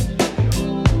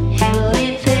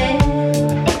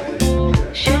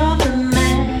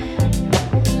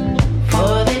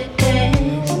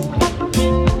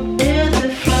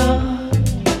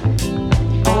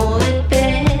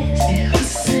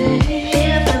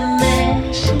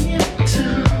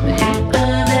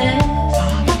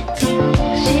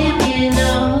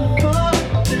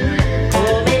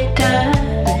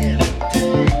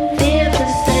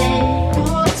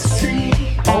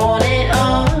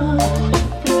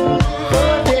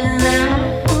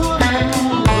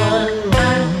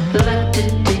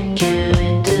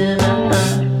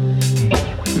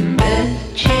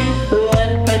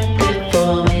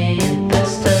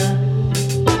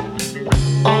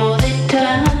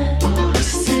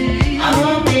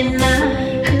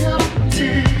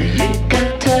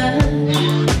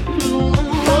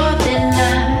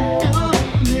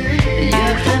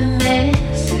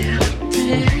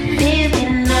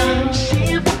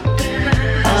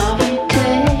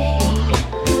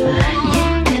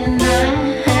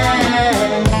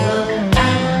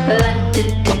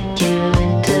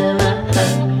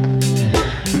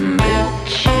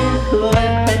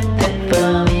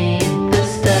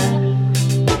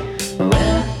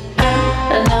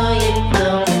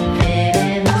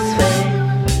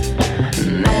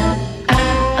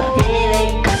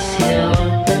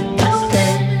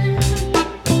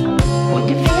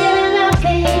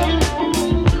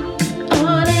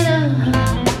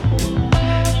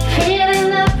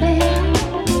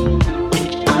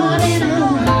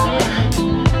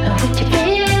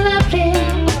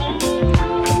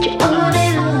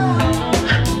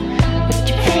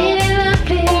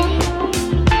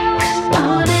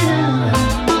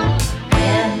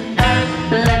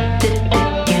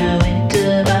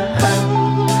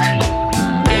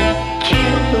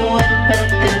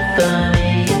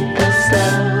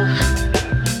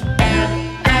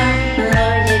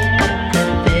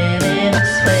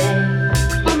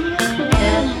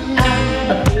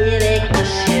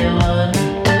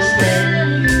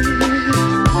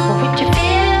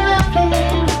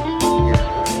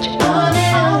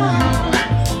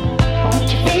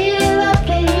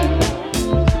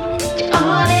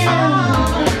 on and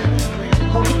on?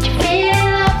 Would you feel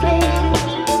lovely?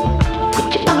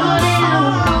 Would you on and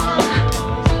on?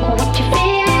 Would you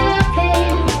feel lovely?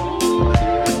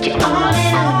 Would you on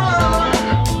and on?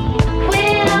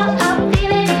 Well, I'm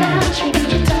feeling about you.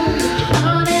 Would you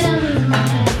on and on?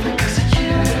 Would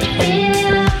you feel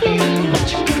lovely? Would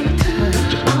you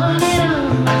on and on?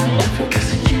 Well, I'm feeling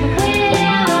about you. Would you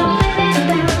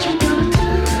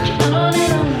on and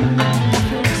on?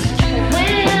 Well,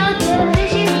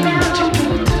 delicious about you.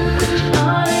 Would you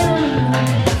on and on?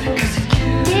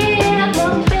 Yeah,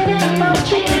 I'm feeling about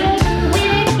you.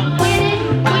 With it,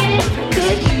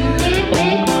 good,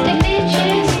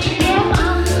 delicious. Yeah,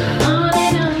 I'm on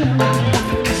and on.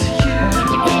 Would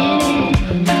you feel it?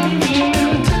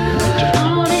 Would you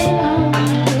on and on?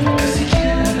 Would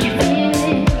you feel it?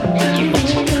 Would you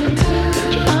feel it?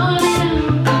 Would you on and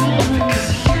on?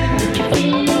 Would you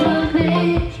feel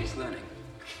lovely?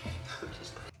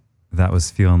 That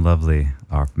was Feeling Lovely,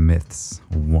 our Myths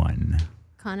 1.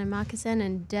 Conan Moccasin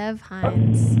and Dev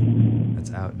Hines.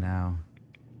 That's out now.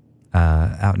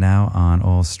 Out now on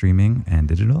all streaming and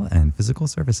digital and physical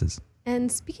services.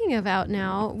 And speaking of out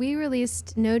now, we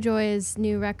released No Joy's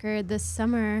new record this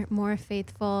summer, More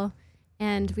Faithful,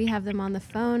 and we have them on the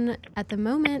phone at the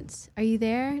moment. Are you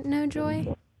there, No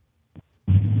Joy?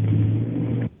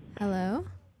 Hello?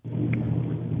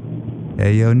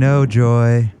 Hey, yo, No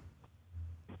Joy.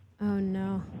 Oh,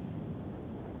 no.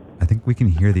 I think we can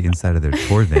hear the inside of their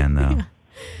tour van, though.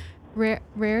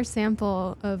 Rare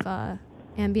sample of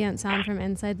ambient sound from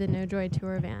inside the No Joy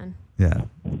tour van. Yeah.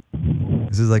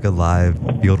 This is like a live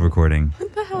field recording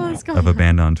What the hell is going of a on?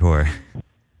 band on tour.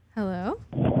 Hello?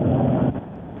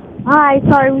 Hi,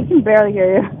 sorry, we can barely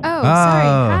hear you. Oh, sorry.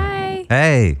 Hi.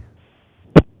 Hey.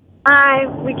 Hi,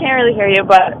 we can't really hear you,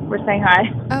 but we're saying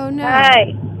hi. Oh, no.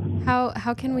 Hi.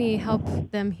 How can we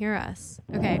help them hear us?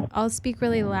 Okay, I'll speak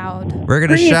really loud. We're going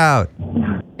to shout.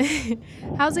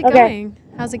 How's it Okay. going?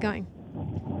 How's it going?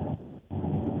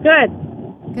 Good.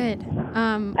 Good.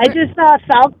 I just saw a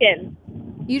falcon.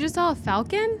 You just saw a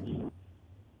falcon?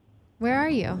 Where are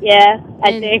you? Yeah,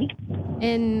 I think.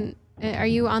 Are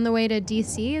you on the way to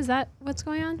DC? Is that what's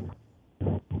going on?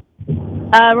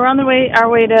 We're on our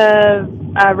way to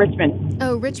Richmond.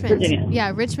 Oh, Richmond. Virginia.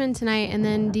 Yeah, Richmond tonight, and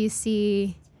then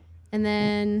DC, and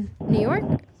then New York.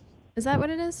 Is that what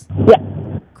it is? Yeah.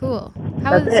 Cool.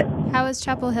 That's it. How was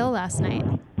Chapel Hill last night?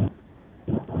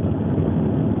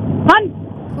 Fun.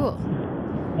 Cool.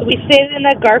 We stayed in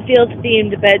a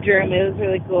Garfield-themed bedroom. It was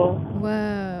really cool.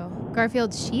 Whoa.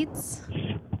 Garfield sheets?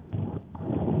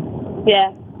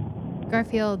 Yeah.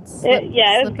 Garfield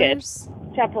yeah, it was good. slippers?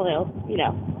 Chapel Hill, you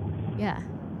know. Yeah.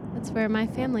 That's where my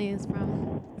family is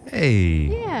from. Hey.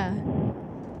 Yeah.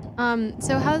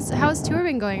 So how's tour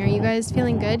been going? Are you guys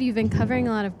feeling good? You've been covering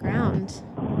a lot of ground.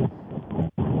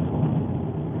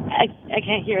 I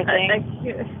can't hear a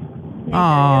thing.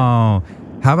 Oh.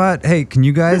 How about, hey, can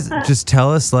you guys just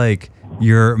tell us, like,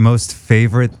 your most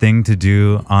favorite thing to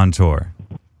do on tour?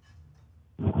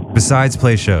 Besides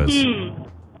play shows.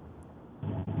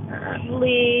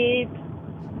 Sleep.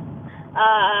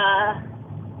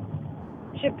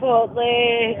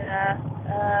 Chipotle.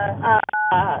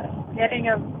 Getting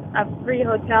a free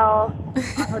hotel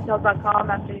on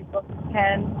hotels.com after you book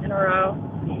 10 in a row.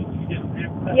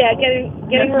 Yeah, getting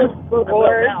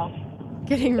rewards.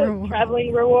 Getting rewards.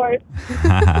 Traveling rewards.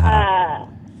 I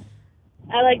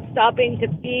like stopping to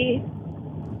pee.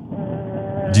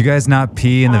 Do you guys not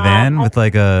pee in the van with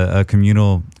like a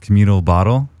communal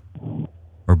bottle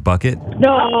or bucket?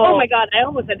 No. Oh my God, I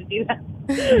almost had to do that.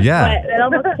 Yeah. But it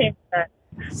almost came to that.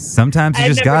 Sometimes you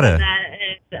I've just never gotta. done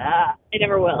that, and I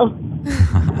never will.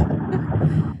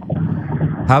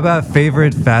 How about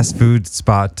favorite fast food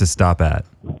spot to stop at?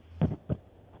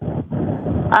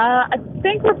 I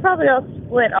think we're probably all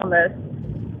split on this.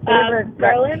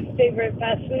 Garland, favorite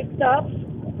fast food stop?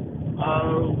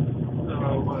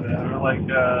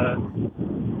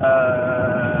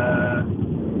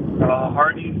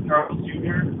 Hardee's, Carl's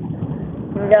Jr.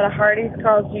 We got a Hardee's,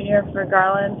 Carl's Jr. for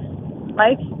Garland.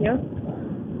 Mike, you?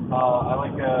 I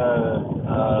like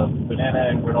a banana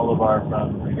and granola bar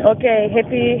from. Okay,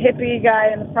 hippie guy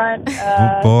in the front.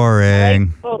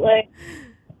 Boring. Chipotle.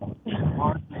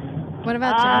 What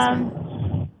about Jasmine?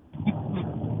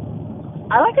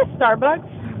 I like a Starbucks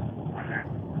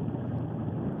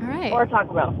All right. or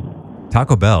Taco Bell.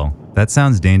 Taco Bell. That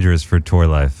sounds dangerous for tour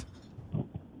life.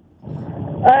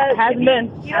 Hasn't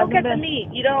been. You don't get the meat.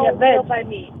 You don't buy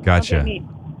meat. Gotcha.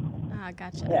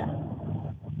 Gotcha. Yeah.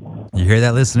 You hear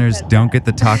that, listeners? Don't get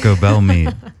the Taco Bell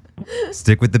meat.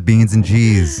 Stick with the beans and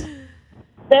cheese.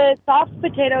 The soft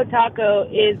potato taco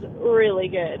is really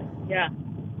good. Yeah.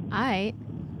 All right.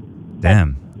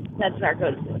 Damn. That's our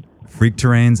go-to. Freak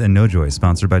Terrains and No Joy,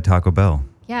 sponsored by Taco Bell.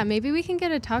 Yeah, maybe we can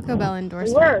get a Taco Bell We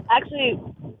endorsement. were. Actually,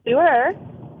 we were.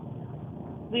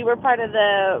 We were part of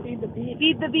the Feed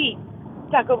the Beat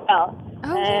Taco Bell.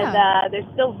 Oh, and yeah. they're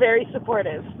still very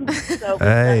supportive. So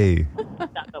Hey,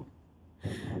 Taco.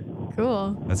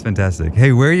 Cool. that's fantastic.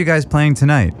 Hey, where are you guys playing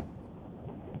tonight?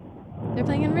 They're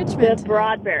playing in The Richmond.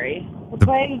 Broadberry. We're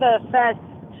playing the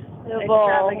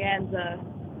Extravaganza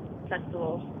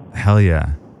Festival. Hell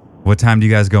yeah. What time do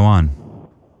you guys go on?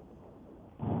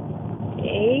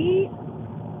 8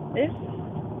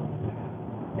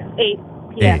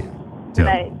 p.m. 8.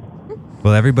 tonight.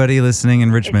 Well, everybody listening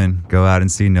in Richmond, go out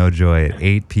and see No Joy at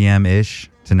 8 p.m.-ish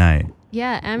tonight.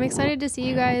 Yeah, I'm excited to see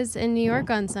you guys in New York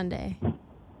on Sunday.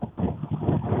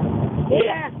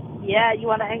 Yeah. Yeah, you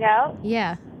want to hang out?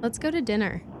 Yeah, let's go to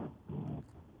dinner.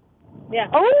 Yeah.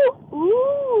 Oh,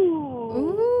 ooh.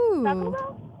 Ooh. Taco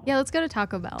Bell? Yeah, let's go to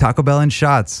Taco Bell. Taco Bell and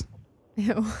shots.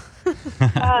 Ew.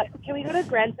 Can we go to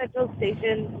Grand Central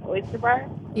Station Oyster Bar?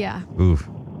 Yeah. Oof,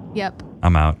 Yep.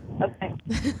 I'm out. Okay.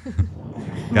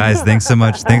 Guys, thanks so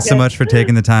much. Thanks so much for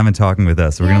taking the time and talking with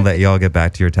us. We're going to let y'all get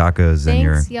back to your tacos and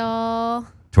your Thanks, y'all.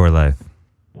 tour life.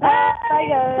 Bye,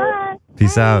 guys. Bye.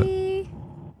 Peace out. Bye.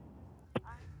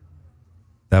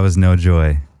 That was No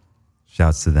Joy.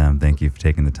 Shouts to them. Thank you for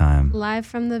taking the time. Live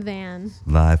from the van.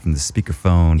 Live from the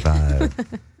speakerphone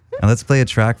vibe. And let's play a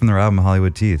track from their album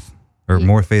Hollywood Teeth. Or Yeah.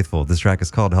 More Faithful. This track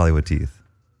is called Hollywood Teeth.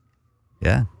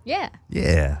 Yeah? Yeah.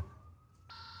 Yeah.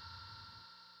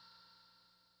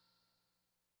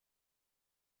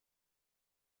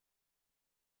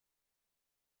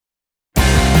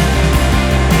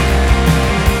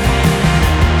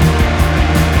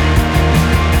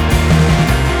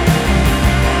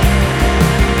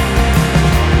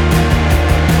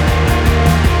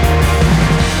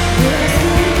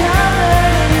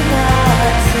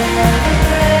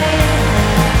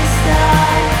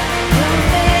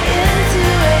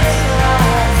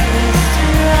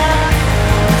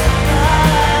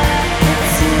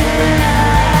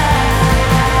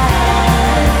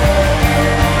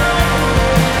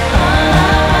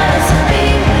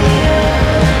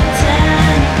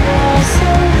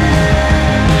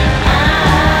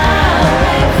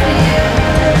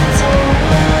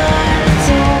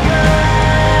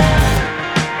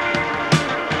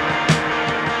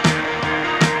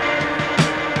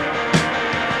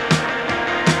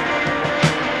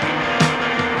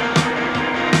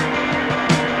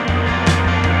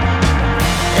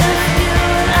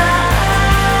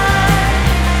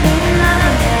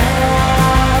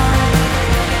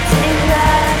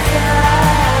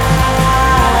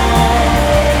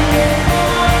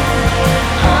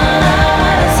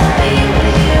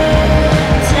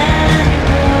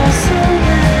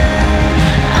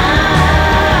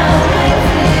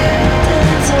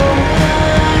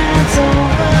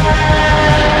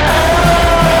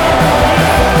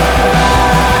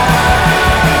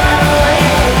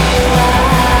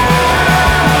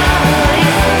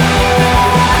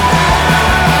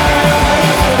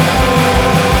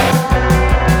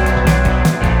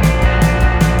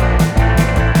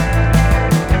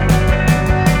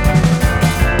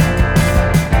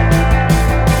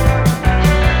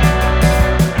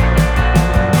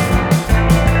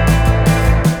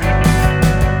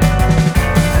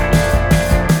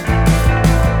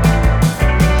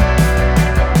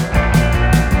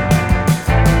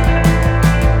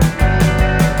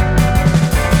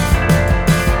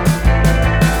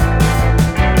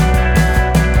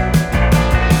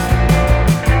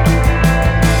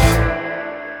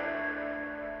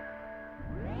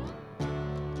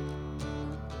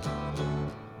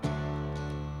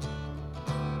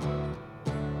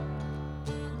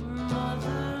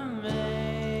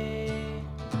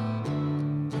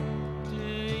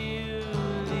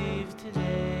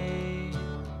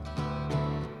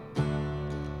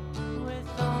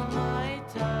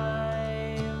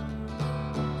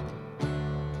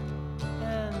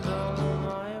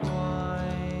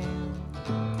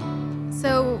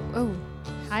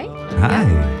 Hi.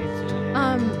 Hi.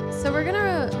 So we're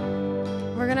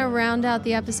gonna round out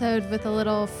the episode with a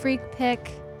little freak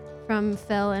pick from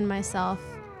Phil and myself.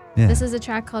 Yeah. This is a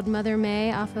track called Mother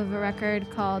May off of a record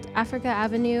called Africa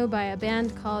Avenue by a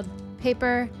band called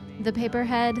The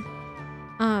Paperhead.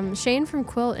 Shane from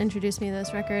Quilt introduced me to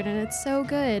this record, and it's so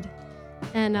good.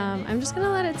 And I'm just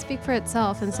gonna let it speak for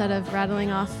itself instead of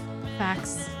rattling off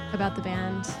facts about the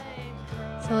band.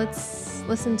 So let's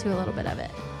listen to a little bit of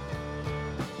it.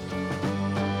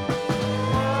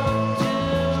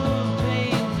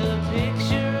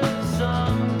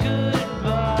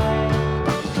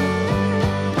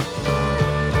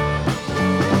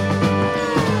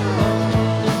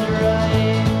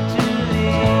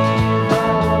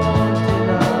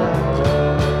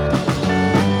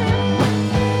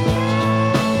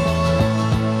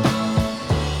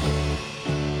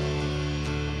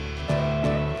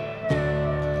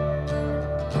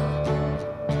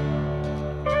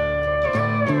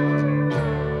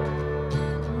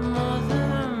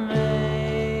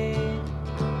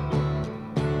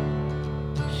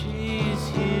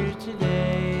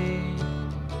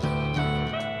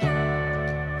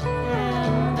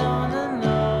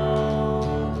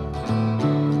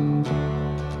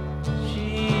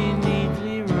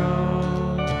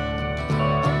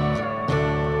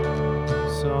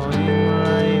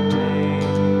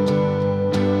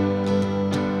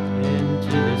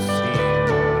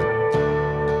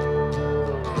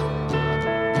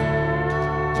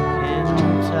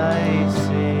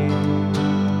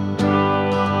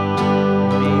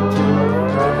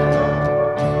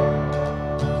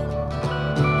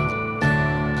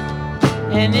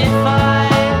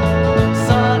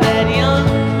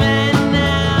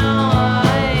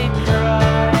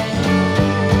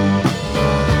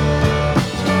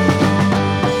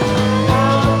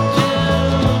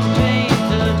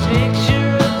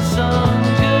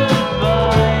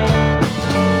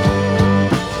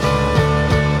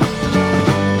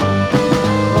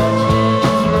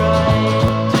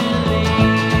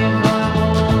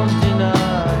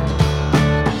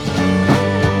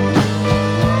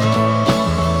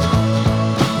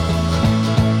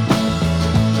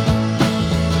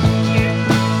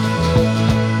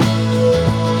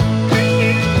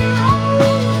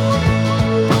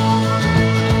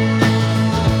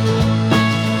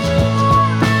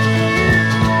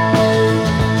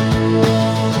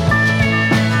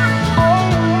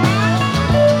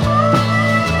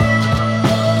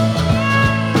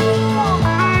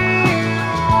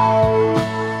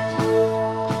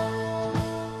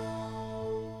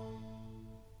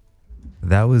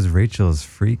 That was Rachel's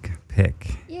freak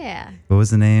pick. Yeah. What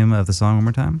was the name of the song one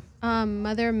more time?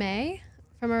 Mother May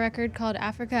from a record called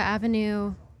Africa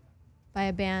Avenue by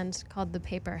a band called The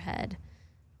Paperhead.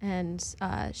 And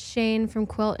Shane from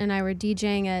Quilt and I were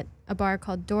DJing at a bar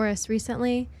called Doris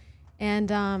recently.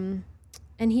 And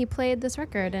he played this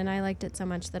record, and I liked it so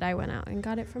much that I went out and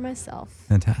got it for myself.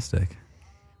 Fantastic.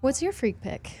 What's your freak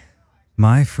pick?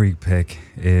 My freak pick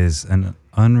is an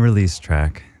unreleased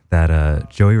track that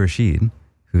Joey Rashid,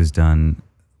 who's done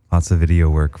lots of video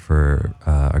work for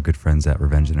our good friends at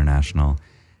Revenge International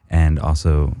and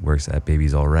also works at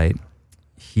Baby's All Right.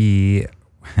 He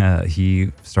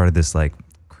started this like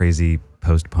crazy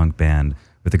post-punk band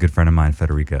with a good friend of mine,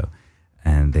 Federico,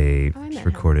 and they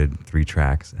recorded 3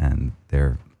 tracks, and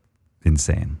they're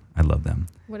insane. I love them.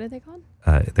 What are they called?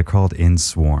 They're called In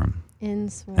Swarm. In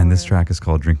Swarm. And this track is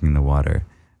called Drinking the Water.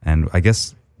 And I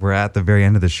guess we're at the very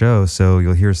end of the show, so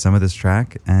you'll hear some of this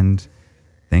track, and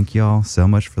thank y'all so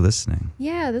much for listening.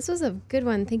 Yeah, this was a good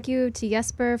one. Thank you to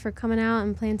Jesper for coming out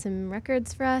and playing some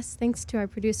records for us. Thanks to our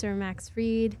producer, Max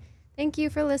Reed. Thank you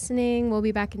for listening. We'll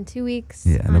be back in 2 weeks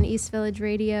on East Village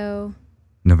Radio.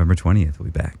 November 20th, we'll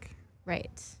be back.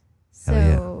 Right.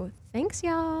 Hell yeah. Thanks,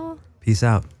 y'all. Peace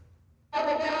out.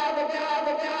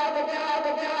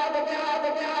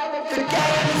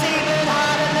 The